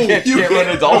ass in the pool. You can't run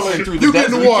a dolphin through the You get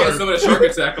in the water. You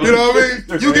know what I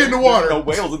mean? You get in the water. No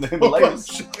whales in the Himalayas.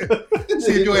 See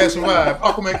if your ass survive.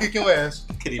 Aquaman kick your ass.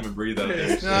 Can't even breathe out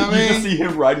there. You know what I mean? You just see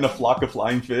him riding a flock of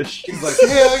flying fish. He's like,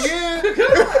 hell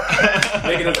yeah.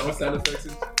 Making his own sound effects.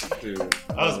 Dude,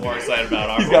 I was more excited about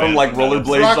Aquaman. He's got him like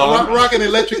rollerblades on. Rocking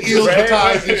electric eels with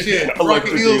ties and shit.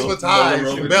 Rocking eels with ties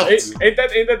and belts. Ain't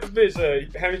that the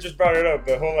bitch? Hammy just brought it up.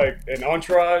 The whole like an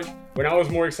Entourage. When I was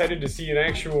more excited to see an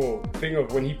actual thing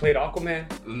of when he played Aquaman,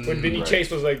 when Vinny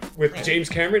Chase was like with James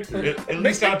Cameron. At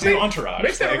least got to Entourage.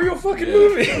 Makes that a real fucking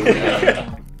movie.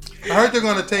 I heard they're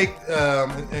gonna take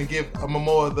and give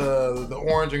Momoa the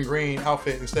orange and green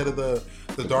outfit instead of the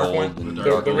dark one.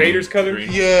 The Raiders color.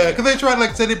 Yeah, because they tried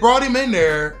they brought him in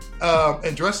there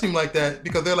and dressed him like that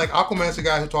because they're like Aquaman's the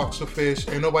guy who talks to fish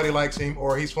and nobody likes him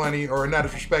or he's funny or not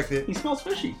as respected. He smells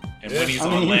fishy. And when he's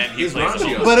on land, he's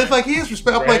raunchy. But it's like he is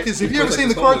respect like this. Have you ever seen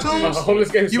the cartoons?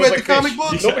 You read the comic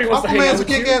books? Aquaman's a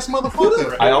kick-ass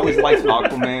motherfucker. I always liked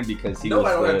Aquaman because he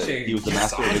was the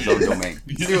master of his own domain.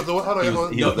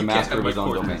 He was the master of his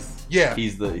own domain. Yeah,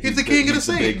 he's the king of the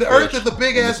sea. The Earth is the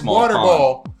big ass water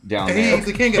ball down there. He's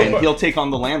the king of it. And he'll take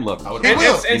on the landlubbers. He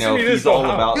will. You know, he's all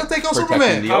about. He'll take on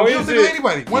Superman. He'll take on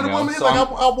anybody. Wonder Woman. He's like,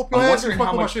 I'll whoop your ass and fuck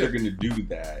how with my much they're shit. gonna do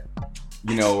that.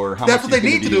 You know, or how that's much what they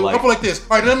need to do. I'll put like this.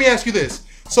 All right, let me ask you this.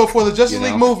 So for the Justice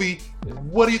League movie,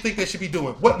 what do you think they should be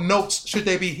doing? What notes should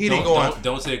they be hitting on?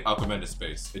 Don't take Aquaman to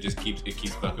space. It just keeps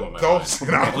fucking with my Don't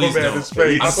send Aquaman to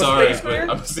space. I'm sorry, but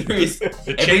I'm serious.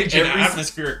 The change in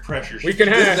atmospheric pressure. We can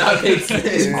have. Not make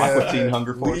sense. Aqua Teen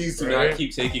Hunger Force. Please do not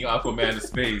keep taking Aquaman to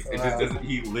space. It just doesn't.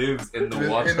 He lives in the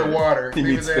water. In the water. He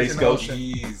needs space ghost.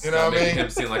 You know what I mean? Him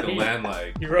seem like a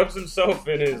landlight. He rubs himself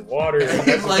in his water.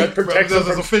 That protects him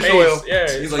from fish space. oil.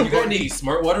 Yeah, he's like, you got any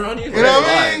smart water on you? You know what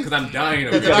I mean? Because I'm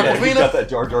dying. He's got that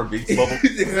Jar Jar Binks bubble.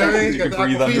 You know what I mean? You can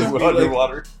breathe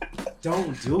underwater.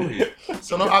 Don't do it.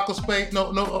 So no Aqua Space, no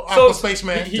Aqua Space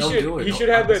Man. He should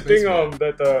have that thing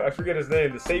that I forget his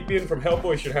name. The Sapien from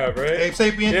Hellboy should have, right? Ape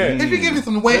Sapien. Yeah. If you give me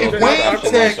some Wayne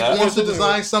Tech wants to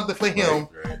design something for him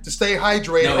to stay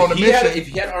hydrated on the mission. If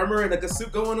he had armor and like a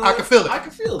suit going on, I can feel it. I can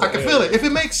feel it. If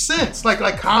it makes sense, like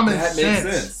common that sense.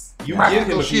 Makes sense. You give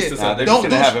him a piece of something. They're just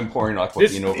gonna have him pouring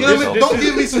Aquafina over himself. Don't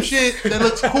give me some shit that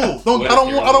looks cool. I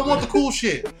don't want the cool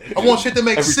shit. I want shit that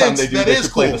makes sense. That is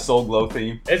cool. Play the Soul Glow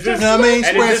theme. You know what I mean?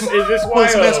 Spraying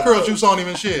some S-Curl juice on him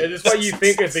and shit. Is this why you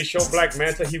think if they show Black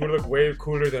Manta, he would look way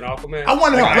cooler than Aquaman? I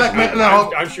wonder how Black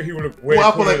Manta. I'm sure he would look way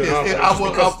cooler than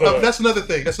Aquaman. That's another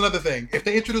thing. If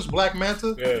they introduce Black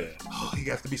Manta, he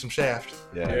has to be some shaft.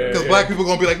 Because black people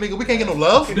gonna be like, nigga, we can't get no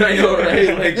love. I know, right?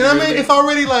 You know what I mean? It's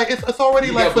already like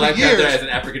for the Black years. Panther as an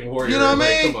African warrior. You know what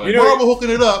I mean? Come on. Marvel hooking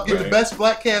it up. Get the best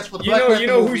black cast for the Black Panther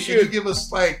who movie. should? You give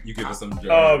us like. You give us some. If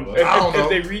know.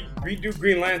 they redo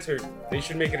Green Lantern, they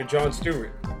should make it a Jon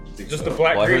Stewart. Just so. the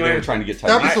black Well, I Green heard they were Lantern. trying to get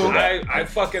That'd be Tyrese cool. for that. I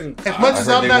fucking. As much as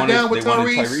I'm not down with they wanted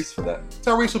Tyrese for that.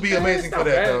 Tyrese will be amazing it's for not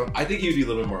that bad. though. I think he'd be a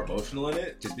little bit more emotional in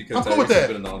it, just because I'm cool with Tyrese has that.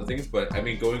 been in all the things. But I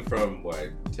mean, going from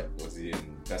was he in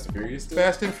Fast and Furious? Still?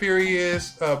 Fast and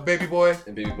Furious, Baby Boy.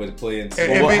 And Baby Boy playing.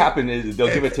 And- Well, what and- happened is they'll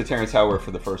give it to Terrence Howard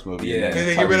for the first movie. Yeah. And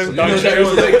then Tyrese get rid of- will- Don you know,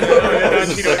 Cheadle,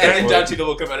 and then John Cheadle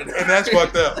will come out and And that's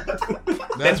fucked up.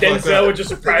 And That's fucked Denzel up. would just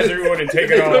surprise everyone and take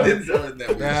it off. Denzel in that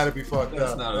movie. That'd be fucked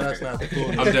That's up. not That's okay. not the cool.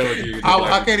 I'm done with you.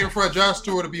 I can't even front. Jon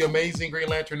Stewart would be amazing Green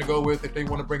Lantern to go with if they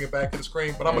want to bring it back to the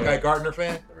screen. But I'm a Guy Gardner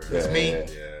fan. That's me. Yeah.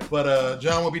 But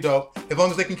John would be dope as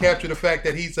long as they can capture the fact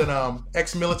that he's an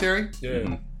ex-military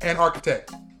Yeah. and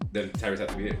architect. Then Tyrese has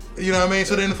to be it. You know what I mean?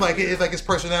 So then it's like his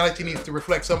personality needs to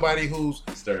reflect somebody who's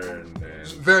Stern and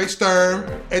very stern,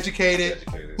 Right. educated,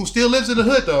 Educated. who still lives in the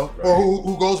hood though, or Right.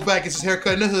 who goes back, gets his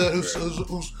haircut in the hood,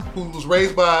 who was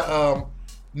raised by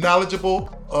knowledgeable,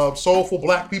 soulful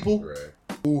black people. Right.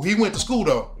 Who he went to school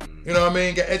though. You know what I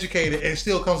mean? Got educated and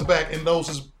still comes back and knows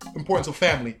his importance of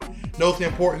family, knows the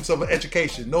importance of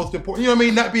education, knows the importance. You know what I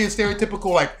mean? Not being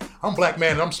stereotypical like I'm black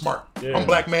man and I'm smart. Yeah. I'm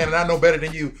black man and I know better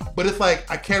than you. But it's like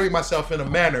I carry myself in a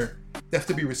manner that's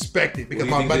to be respected because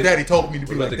What do you my think daddy told me to What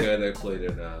be about like the that. guy that played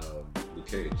in Luke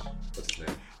Cage? What's his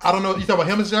name? I don't know. You talking about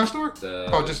him as Jon Stewart? The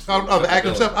The actor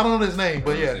himself? I don't know his name,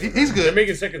 but yeah, he's They're good.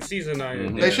 making second season now.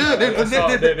 Mhm. They should.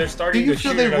 They're starting Do you to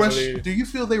feel shoot they it, I rushed? believe. Do you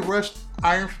feel they rushed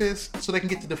Iron Fist so they can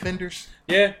get to Defenders?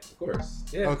 Yeah, Of course.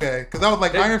 yeah. Okay, because I was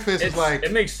like, Iron Fist is like.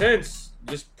 It makes sense.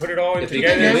 Just put it all in If they,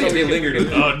 together. if they lingered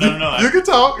in Oh no! You can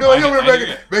talk. You know, I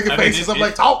making mean, faces. I'm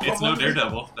like, talk. It's no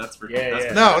Daredevil. That's for Yeah, that's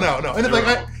yeah. for No. And it's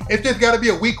like, if there's got to be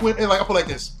a weak win, and like I put it like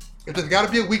this: if there's got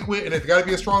to be a weak win, and if there's got to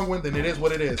be a strong win, then it is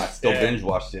what it is. I still Yeah. binge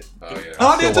watched it. Oh yeah. Oh,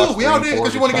 I did still too. watch We all 3 did and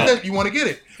because you 4 want to get every that. You want to get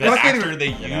it. The And I can't actor even. they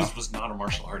you know? used was not a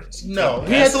martial artist. No, The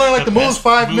he had to learn like the moves best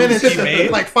 5 moves minutes, he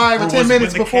made like 5 or was 10 when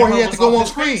minutes the before he camera had to was go off on his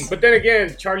screen. face. But then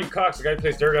again, Charlie Cox, the guy who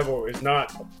plays Daredevil, is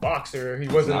not a boxer. He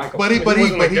wasn't like a But he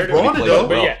wasn't like Daredevil. brought it, He though. But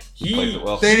well. yeah, He plays it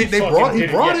well. They brought he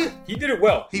brought it. He did it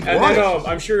well. He and brought then, it.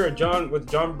 I'm sure John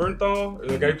Bernthal,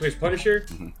 the guy who plays Punisher,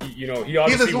 he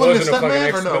obviously He's a wasn't a fucking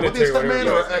stuntman or no? Was he a ex-military. stuntman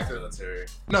whatever. or Yeah, actor? military.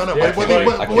 No, Yeah, but I hold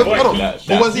can't on. wait.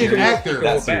 But was he an That actor?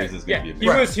 That series is gonna be a big He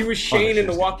Right. was Shane in The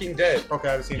Punisher's Walking Dead. Okay,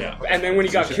 I haven't seen Yeah. that. And then when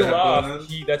he got So killed should off, have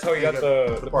done- that's how he got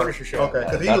the Punisher show. Okay,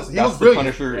 because he That's was the brilliant.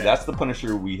 Punisher. Yeah. That's the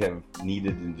Punisher we have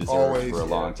needed and deserved Always, for a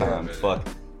long yeah, time. yeah.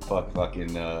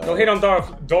 Fucking. Don't hate on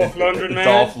Dolph Lundgren, man.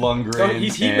 Dolph Lundgren.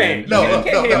 He's He-Man. and- No, and-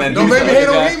 no, and then don't who's make me the hate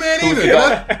other on guy? He-Man Who's either. the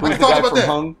guy- We who's can the talk guy about from that.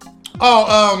 Hung?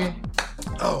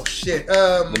 Shit.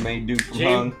 The main dude from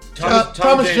Hung.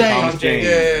 Thomas Jane. Tom Jane.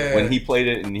 Yeah. When he played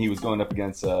it and he was going up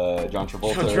against John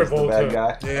Travolta, John as the Travolta. bad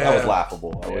guy, Yeah. that was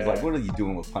laughable. I was Yeah. like, "What are you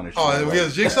doing with Punisher?" Oh, Like, we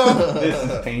had Jigsaw. this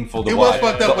is painful to It was watch.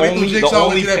 fucked up The when they threw only, the Jigsaw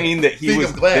only into that pain that thing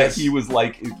of glass. was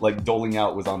like doling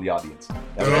out was on the audience. That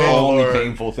was the Oh, only Lord.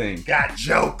 painful thing. Got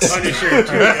jokes. Punisher,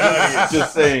 too.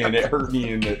 Just saying, it hurt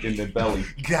me in the belly.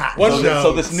 Got One- jokes.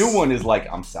 So this new one is like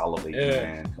I'm salivating, Yeah.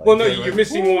 man. Like, Well, no, Yeah, you're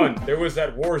missing one. There was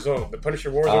that Warzone, the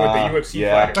Punisher Warzone with the UFC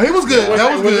yeah. fighter. Oh, he was good. It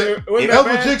That was wasn't- good. it wasn't That was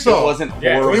bad. with Jigsaw. It wasn't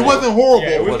Yeah, horrible. It wasn't horrible. Yeah,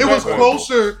 it it wasn't was bad.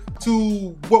 closer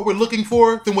to what we're looking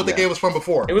for than what they Yeah. gave us from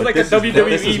before. It was like This a is- WWE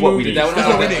this is what we movie. need. Did that one That's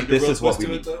have what we the need. underworld This is what twist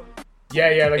we to it, though? Yeah,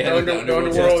 like Yeah, the like the underworld.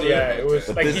 underworld Yeah, twist, it was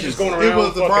okay. like This he's just is- going it around.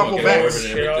 was the Marvel fucking Max.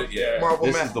 blowing shit up. Yeah. Marvel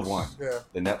This Max. is the one. Yeah.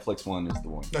 The Netflix one is the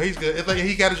one. No, he's good. It's like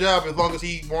he got a job as long as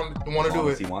he want to As do long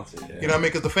as it. he wants it. Yeah. You know what I mean?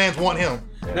 Because the fans want him.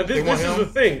 Yeah. Now They this want is him. the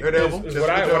thing. Daredevil, Is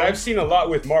Jessica what Jones. I've seen a lot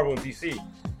with Marvel and DC.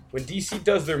 When DC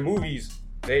does their movies,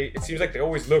 it seems like they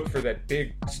always look for that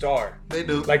big star. They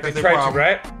do. Like they That's their try to, problem.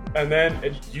 right? And then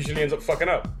it usually ends up fucking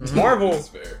up. Mm-hmm. Marvel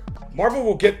fair. Marvel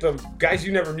will get the guys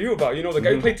you never knew about. You know, the guy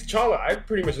Mm-hmm. who played T'Challa, I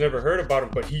pretty much never heard about him,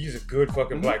 but he's a good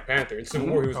fucking Black Panther. In Civil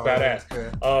War, he was Oh, badass.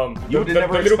 yeah. You would have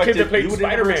never the little kid expected. that played You would have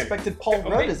never Spider-Man. expected Paul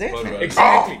Rudd as Ant-Man.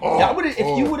 Exactly. Oh, That would have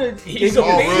if you would have He's given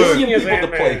amazing million as people to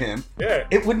Ant-Man. play him. Yeah.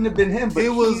 It wouldn't have been him, but It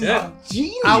was- he's Yeah. a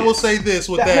genius. I will say this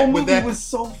with that that. whole With movie that, was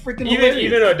so freaking Even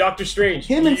hilarious. Doctor Strange.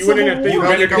 Him in you wouldn't have Civil think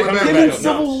War. Benedict Him in Cumberbatch. Him in No.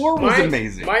 Civil War was My-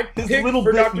 amazing. My His pick little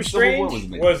for bit Doctor in Civil War Strange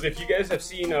amazing. was if you guys have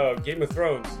seen Game of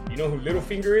Thrones, you know who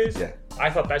Littlefinger is? Yeah. I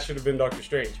thought that should have been Doctor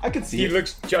Strange. I could see He it.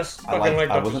 looks just I fucking like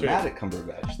I Doctor wasn't Strange. mad at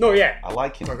Cumberbatch. No, yeah. I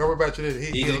like him. Cumberbatch did.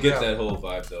 He did get that whole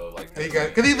vibe though, like He got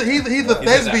because he's a He's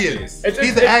thespian. that face. It's-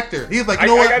 He's the actor. He's like, you I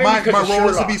know what? got him My because of role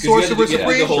is to be Sherlock. Sorcerer the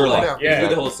Supreme. whole, like, Yeah. Yeah. you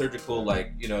did the whole surgical,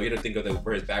 like, you know, you didn't think of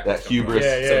where his back That was coming from. hubris.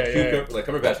 Yeah, So yeah. like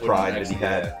Cumberbatch That pride wouldn't that he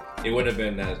actually, had. it wouldn't have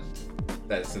been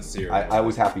that sincere. I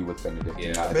was happy with Benedict.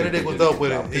 Yeah, Benedict was dope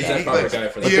with it.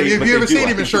 If you ever seen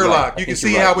him in Sherlock, you can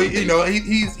see how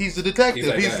he's the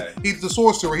detective. He's the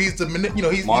sorcerer. He's the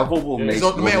he's Marvel will make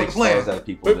stars out of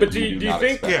people. But do you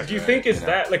think it's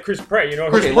that like Chris Pratt?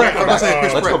 Chris Pratt.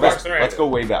 Let's go back. Let's go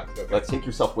way back. Let's take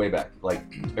yourself way back. Like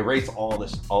erase all the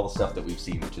stuff that we've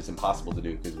seen, which is impossible to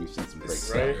do because we've seen some great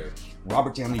stuff.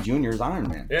 Robert Downey Jr. is Iron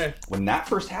Man. Yeah. When that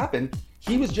first happened,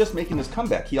 he was just making his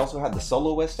comeback. He also had The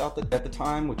Soloist out at the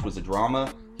time, which was a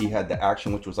drama. He had the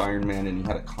action, which was Iron Man, and he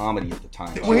had a comedy at the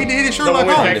time. Well, he did Sherlock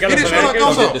Holmes. He did Sherlock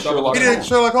Holmes. He did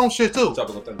Sherlock Holmes shit too.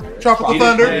 Tropical Thunder. Tropical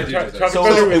Thunder.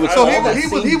 So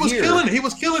he was killing it. He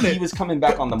was killing it. He was coming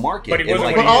back on the market.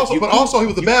 But also he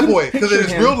was a bad boy because in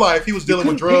his real life he was dealing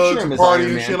with drugs and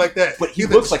partying and shit like that. But he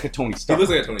looks like a Tony Stark. He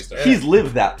looks like a Tony Stark. He's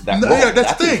lived that. Yeah,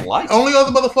 that's the thing. Only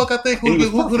other motherfucker I think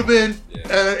who could have been,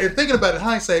 and thinking about it in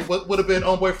hindsight, would have been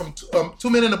homeboy from 2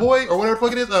 Men and a Boy or whatever the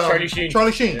fuck it is.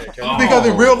 Charlie Sheen. Because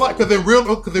in real life, because in real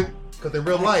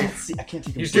life, I can't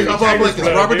take him seriously.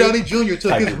 Robert Downey Jr.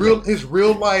 took his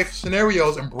real life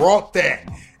scenarios and brought that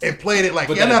and played it like,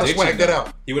 I'm not to swag that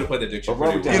out. He would have played the addiction. You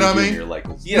know what I mean?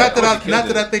 Not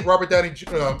that I think Robert Downey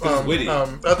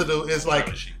other dude is like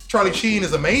Charlie Sheen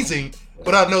is amazing,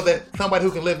 but I know that somebody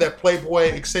who can live that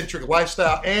playboy eccentric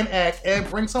lifestyle and act and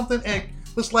bring something and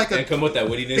looks like and come with that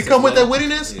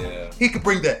wittiness. Yeah, he could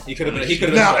bring that. He could have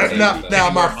been. Now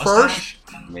my first.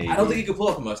 Maybe. I don't think he could pull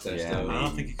off a mustache though. I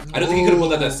don't think he could. I don't think he could have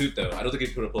pulled out that suit though. I don't think he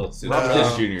could have pulled out the suit. Robert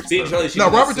Downey Jr. Seeing Charlie Sheen. No,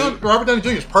 Robert Downey Jr.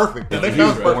 is perfect. He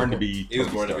was born to be. He was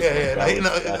born to be.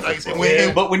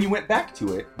 Yeah. But when you went back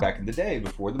to it back in the day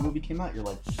before the movie came out,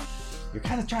 you're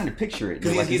kind of trying to picture it.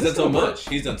 Because he's done so much.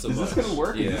 He's done so much. Is this gonna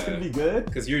work? Yeah. Is this gonna be good?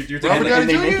 Because you're and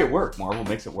they make it work. Marvel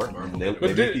makes it work.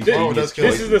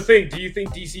 This is the thing. Do you think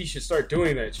DC should start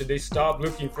doing that? Should they stop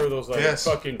looking for those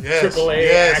fucking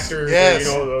AAA actors?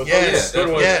 Those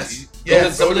good ones?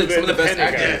 Some of the best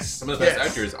actors. Some of the best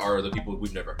actors are the people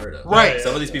we've never heard of. Right.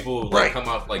 Some of these people come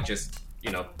off like just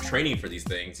training for these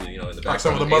things, in the background. Like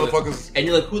some of the motherfuckers. And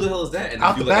you're like, who the hell is that? And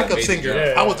I'm the backup singer.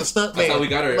 Yeah. I was the stunt man. That's how we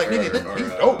got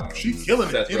her. She's killing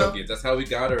it. That's how we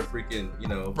got her freaking,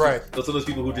 Right. Those are those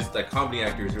people who just like comedy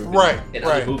actors who in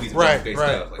other movies and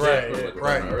stuff.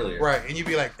 Right. And you'd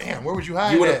be like, damn, where would you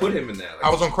hide? You would have put him in that. I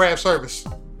was on craft service.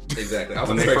 Exactly.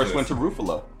 When they first went to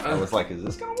Ruffalo, I was like, "Is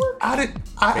this gonna work?" I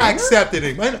accepted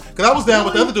him, man, because I was down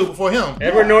with the other dude before him.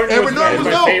 Edward Norton was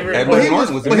dope. favorite.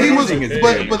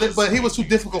 But he was too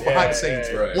difficult behind the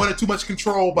scenes. Right. Wanted too much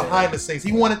control behind the scenes.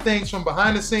 He wanted things from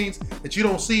behind the scenes that you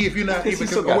don't see if you're not even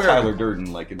still aware. Got Tyler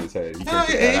Durden in his head. He can't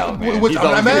get that out, man. Which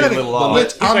I'm not mad at him.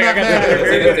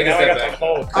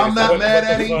 I'm not mad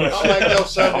at him. I'm like, yo,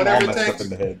 son,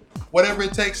 whatever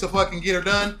it takes to fucking get her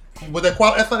done. With that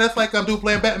that's like dude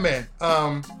playing Batman.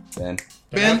 Ben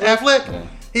Affleck. Yeah.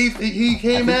 He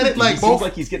came at it like both. Seems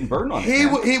like he's getting burned on it. He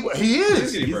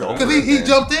is because he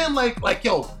jumped in like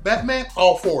yo Batman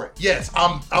all for it. Yes,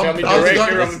 I'm he bulked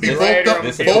up,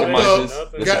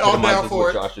 got all down for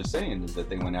it. What Josh is saying is that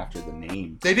they went after the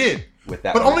name. They did. With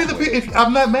that, but only the people. If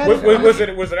I'm not mad at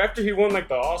it. Was it after he won like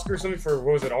the Oscar or something for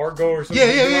was it Argo or something?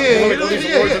 Yeah.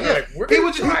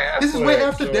 This is way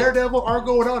after Daredevil,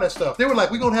 Argo, and all that stuff. They were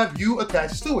like, "We're gonna have you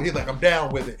attached to it." He's like, "I'm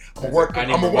down with it. I'm gonna work. I'm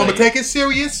gonna take it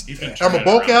serious. I'm gonna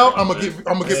bulk out. I'm gonna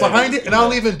get behind it, and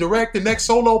I'll even direct the next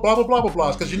solo. Blah blah blah blah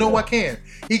blah. Because you know I can."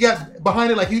 He got behind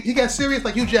it like he got serious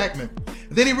like Hugh Jackman.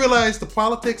 And then he realized the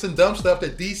politics and dumb stuff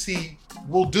that DC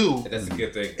will do. That's a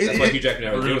good thing. That's why Hugh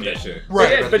Jackman never doing that shit.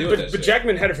 Right. But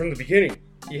Jackman had it from the beginning.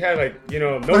 He had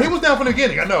No, he was down from the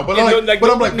beginning. I know, but I'm like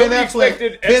Ben Affleck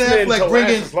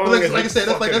bringing. Like I said,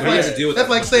 that's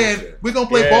like saying we're gonna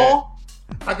play ball.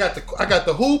 I got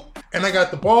the hoop and I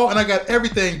got the ball and I got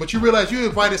everything, but you realize you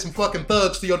invited some fucking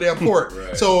thugs to your damn court,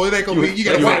 so it ain't gonna be. You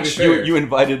gotta watch. You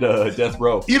invited Death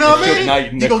Row. You know what I mean?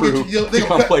 Knight and the crew to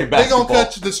come play basketball. They gonna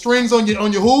cut the strings on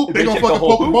your hoop. They gonna fucking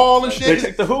poke the ball and shit. They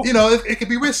take the hoop. You know it could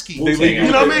be risky. You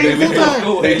know what I mean?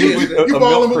 Wu-Tang. You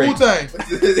balling with Wu-Tang.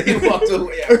 He walked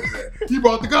away after that. You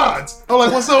brought the gods. I'm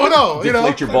like, what's going on?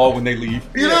 Deflate your ball when they leave.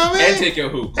 You know what I mean? And take your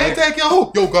hoop.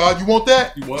 Yo, God, you want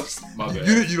that? You want? My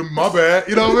bad. My bad.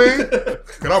 You know what I mean?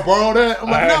 Can I borrow that? I'm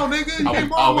like, no, nigga, you can't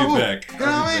borrow my hoop. Back. You know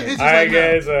what I mean? All right,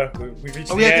 guys, we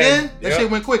reached the end. That shit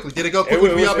went quickly. Did it go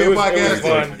quickly? We out here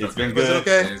podcast. It's been good.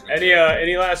 Okay.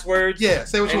 Any last words? Yeah.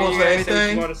 Say what you want to say.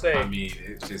 Anything you want to say? I mean,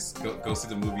 it's just go see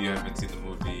the movie. You haven't seen the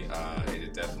movie. It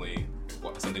is definitely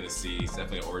something to see. It's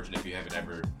definitely an origin if you haven't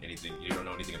you don't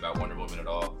know anything about Wonder Woman at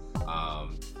all.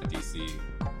 DC.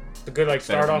 It's a good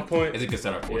start off point. It's a good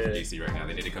start off point for DC right now.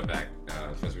 They need to come back,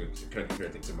 especially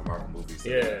comparing things to Marvel movies. So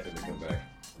they come back.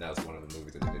 And that was one of the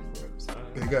movies that they did for it. So.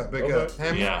 Big up.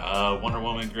 Yeah, Wonder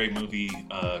Woman, great movie,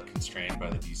 constrained by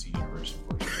the DC universe,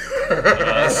 unfortunately.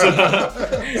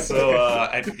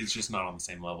 It's just not on the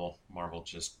same level. Marvel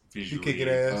just visually kicking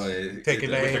ass,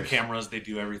 taking names. With their cameras, they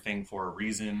do everything for a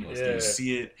reason. You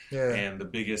see it. Yeah. And the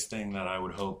biggest thing that I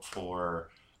would hope for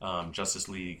Justice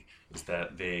League is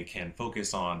that they can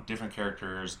focus on different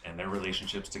characters and their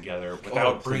relationships together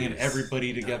without bringing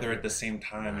everybody together at the same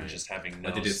time and just having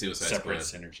no separate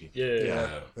synergy.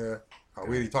 Yeah. Oh,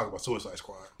 we already talked about Suicide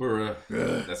Squad.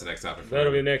 That's the next topic.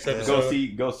 That'll be the next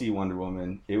episode. Go see Wonder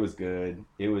Woman. It was good.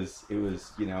 It was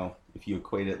if you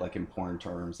equate it like in porn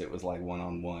terms, it was like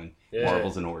 1-on-1.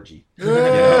 Marvel's an orgy. I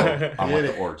want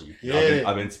the orgy.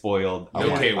 I've been spoiled. I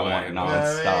want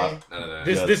nonstop. None of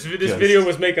that. This video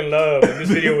was making love, and this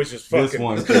video was just fucking. This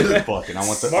one's just fucking. I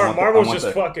want the Marvel's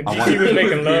just fucking. DC was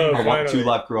making love. I want 2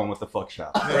 Live Crew. I want the fuck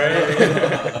shop. Right.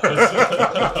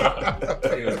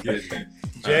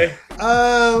 Jay?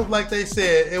 Like they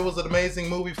said, it was an amazing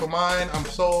movie for mine. I'm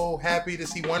so happy to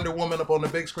see Wonder Woman up on the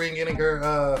big screen getting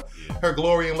her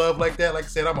glory and love like that. Like I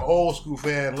said, I'm an old school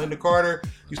fan. Linda Carter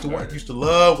used to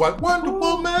love Wonder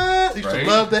Woman. Used to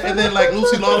love that. And then like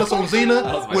Lucy Lawless on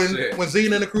Xena, when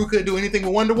Xena and the crew couldn't do anything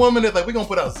with Wonder Woman, it's like we're gonna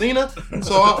put out Xena.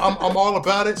 So I'm all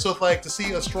about it. So it's like to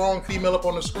see a strong female up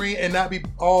on the screen and not be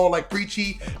all like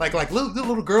preachy, like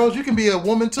little girls, you can be a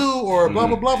woman too, or blah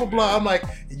blah blah blah blah. I'm like,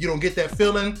 you don't get that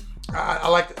feeling.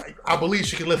 I believe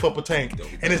she can lift up a tank,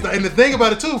 and the thing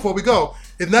about it too. Before we go,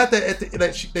 it's not that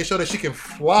they show that she can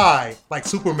fly like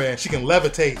Superman. She can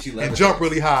levitate and jump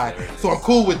really high. So I'm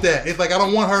cool with that. It's like I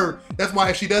don't want her. That's why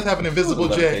if she does have an invisible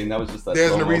jet,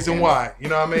 there's a reason why. You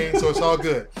know what I mean? So it's all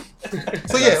good.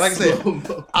 So yeah, like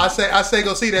I said, I say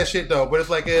go see that shit though. But it's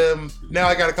like now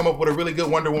I got to come up with a really good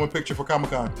Wonder Woman picture for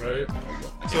Comic-Con. Right.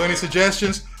 So any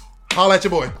suggestions? Holla at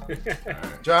your boy.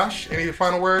 Josh, any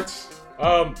final words?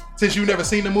 Since you've never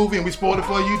seen the movie and we spoiled it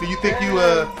for you, do you think you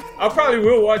I probably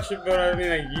will watch it, but I mean,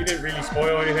 like, you didn't really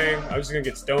spoil anything. I was just gonna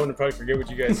get stoned and probably forget what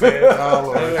you guys said. I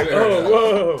was like,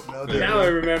 whoa, now I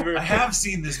remember. I have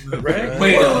seen this movie, right?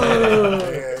 Wait a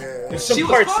minute. There's some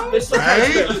parts.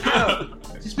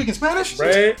 She's speaking Spanish?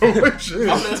 Right? Oh, shit.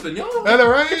 Español. That's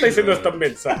right. They say no está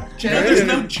mensa. There's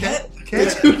no jet.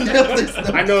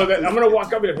 I know that. I'm gonna walk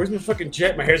up and be like, where's my fucking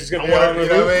jet? My hair's just gonna be on the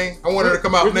roof. I want her to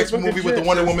come out next movie with the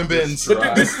Wonder Woman bins.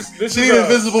 But this is she needs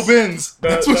invisible bins.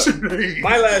 That's what she needs.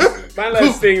 My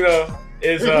last thing though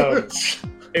is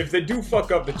if they do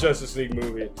fuck up the Justice League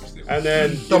movie, and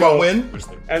then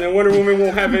and then Wonder Woman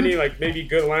won't have any like maybe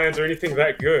good lines or anything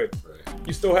that good.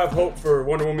 You still have hope for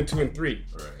Wonder Woman 2 and 3.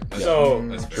 Right.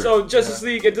 So Justice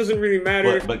League, it doesn't really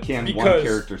matter. But can one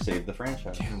character save the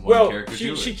franchise?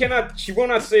 She cannot. She will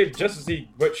not save Justice League,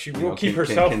 but she will keep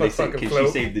herself afloat. Can she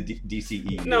save the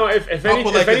DCE? No, if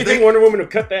anything, Wonder Woman will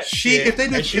cut that. If they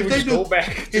do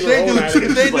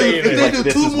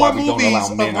 2 more movies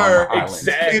of her,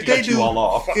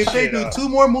 if they do 2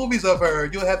 more movies of her,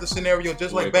 you'll have the scenario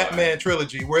just like Batman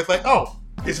trilogy, where it's like, oh,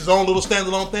 it's his own little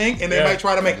standalone thing, and they might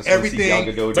try to make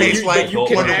everything taste like you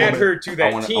can Wonder add Woman. her to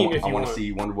that team if you want. I want to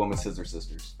see Wonder Woman Scissor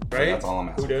Sisters. Right? That's all I'm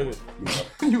asking. Who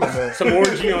does it? Some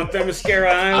orgy on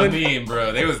Themyscira Island. I mean,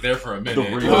 bro, they was there for a minute.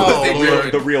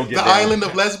 The real the island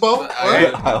of Lesbo.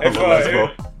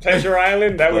 Pleasure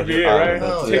Island, that would be it, right?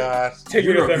 Oh, God. Take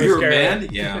me to Themyscira. You're a man?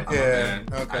 Yeah. Okay.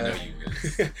 I know you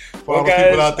guys. For all the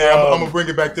people out there, I'm gonna bring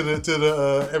it back to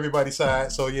the everybody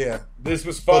side. So yeah, this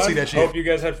was fun. See that shit. Hope you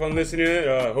guys had fun listening to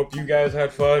it. Hope you guys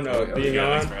had fun being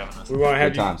on. We want to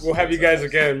have you. We'll have you guys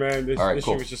again, man. This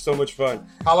shit was just so much fun.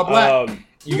 Holla Black.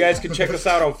 You guys can check us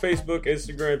out on Facebook,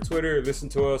 Instagram, Twitter. Listen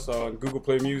to us on Google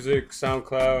Play Music,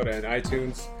 SoundCloud, and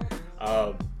iTunes.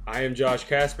 I am Josh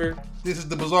Casper. This is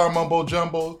the Bizarre Mumbo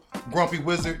Jumbo Grumpy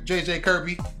Wizard, JJ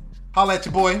Kirby. Holla at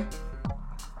your boy.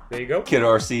 There you go. Kid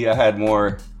RC, I had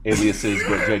more aliases,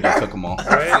 but JJ took them all.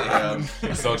 Right?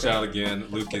 Soul Child again.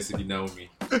 Lucas, if you know me.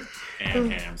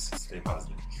 And Hams. Stay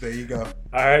positive. There you go.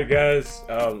 All right, guys.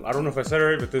 I don't know if I said it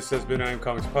right, but this has been I Am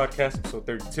Comics Podcast, episode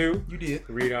 32. You did.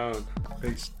 Read on.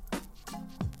 Peace.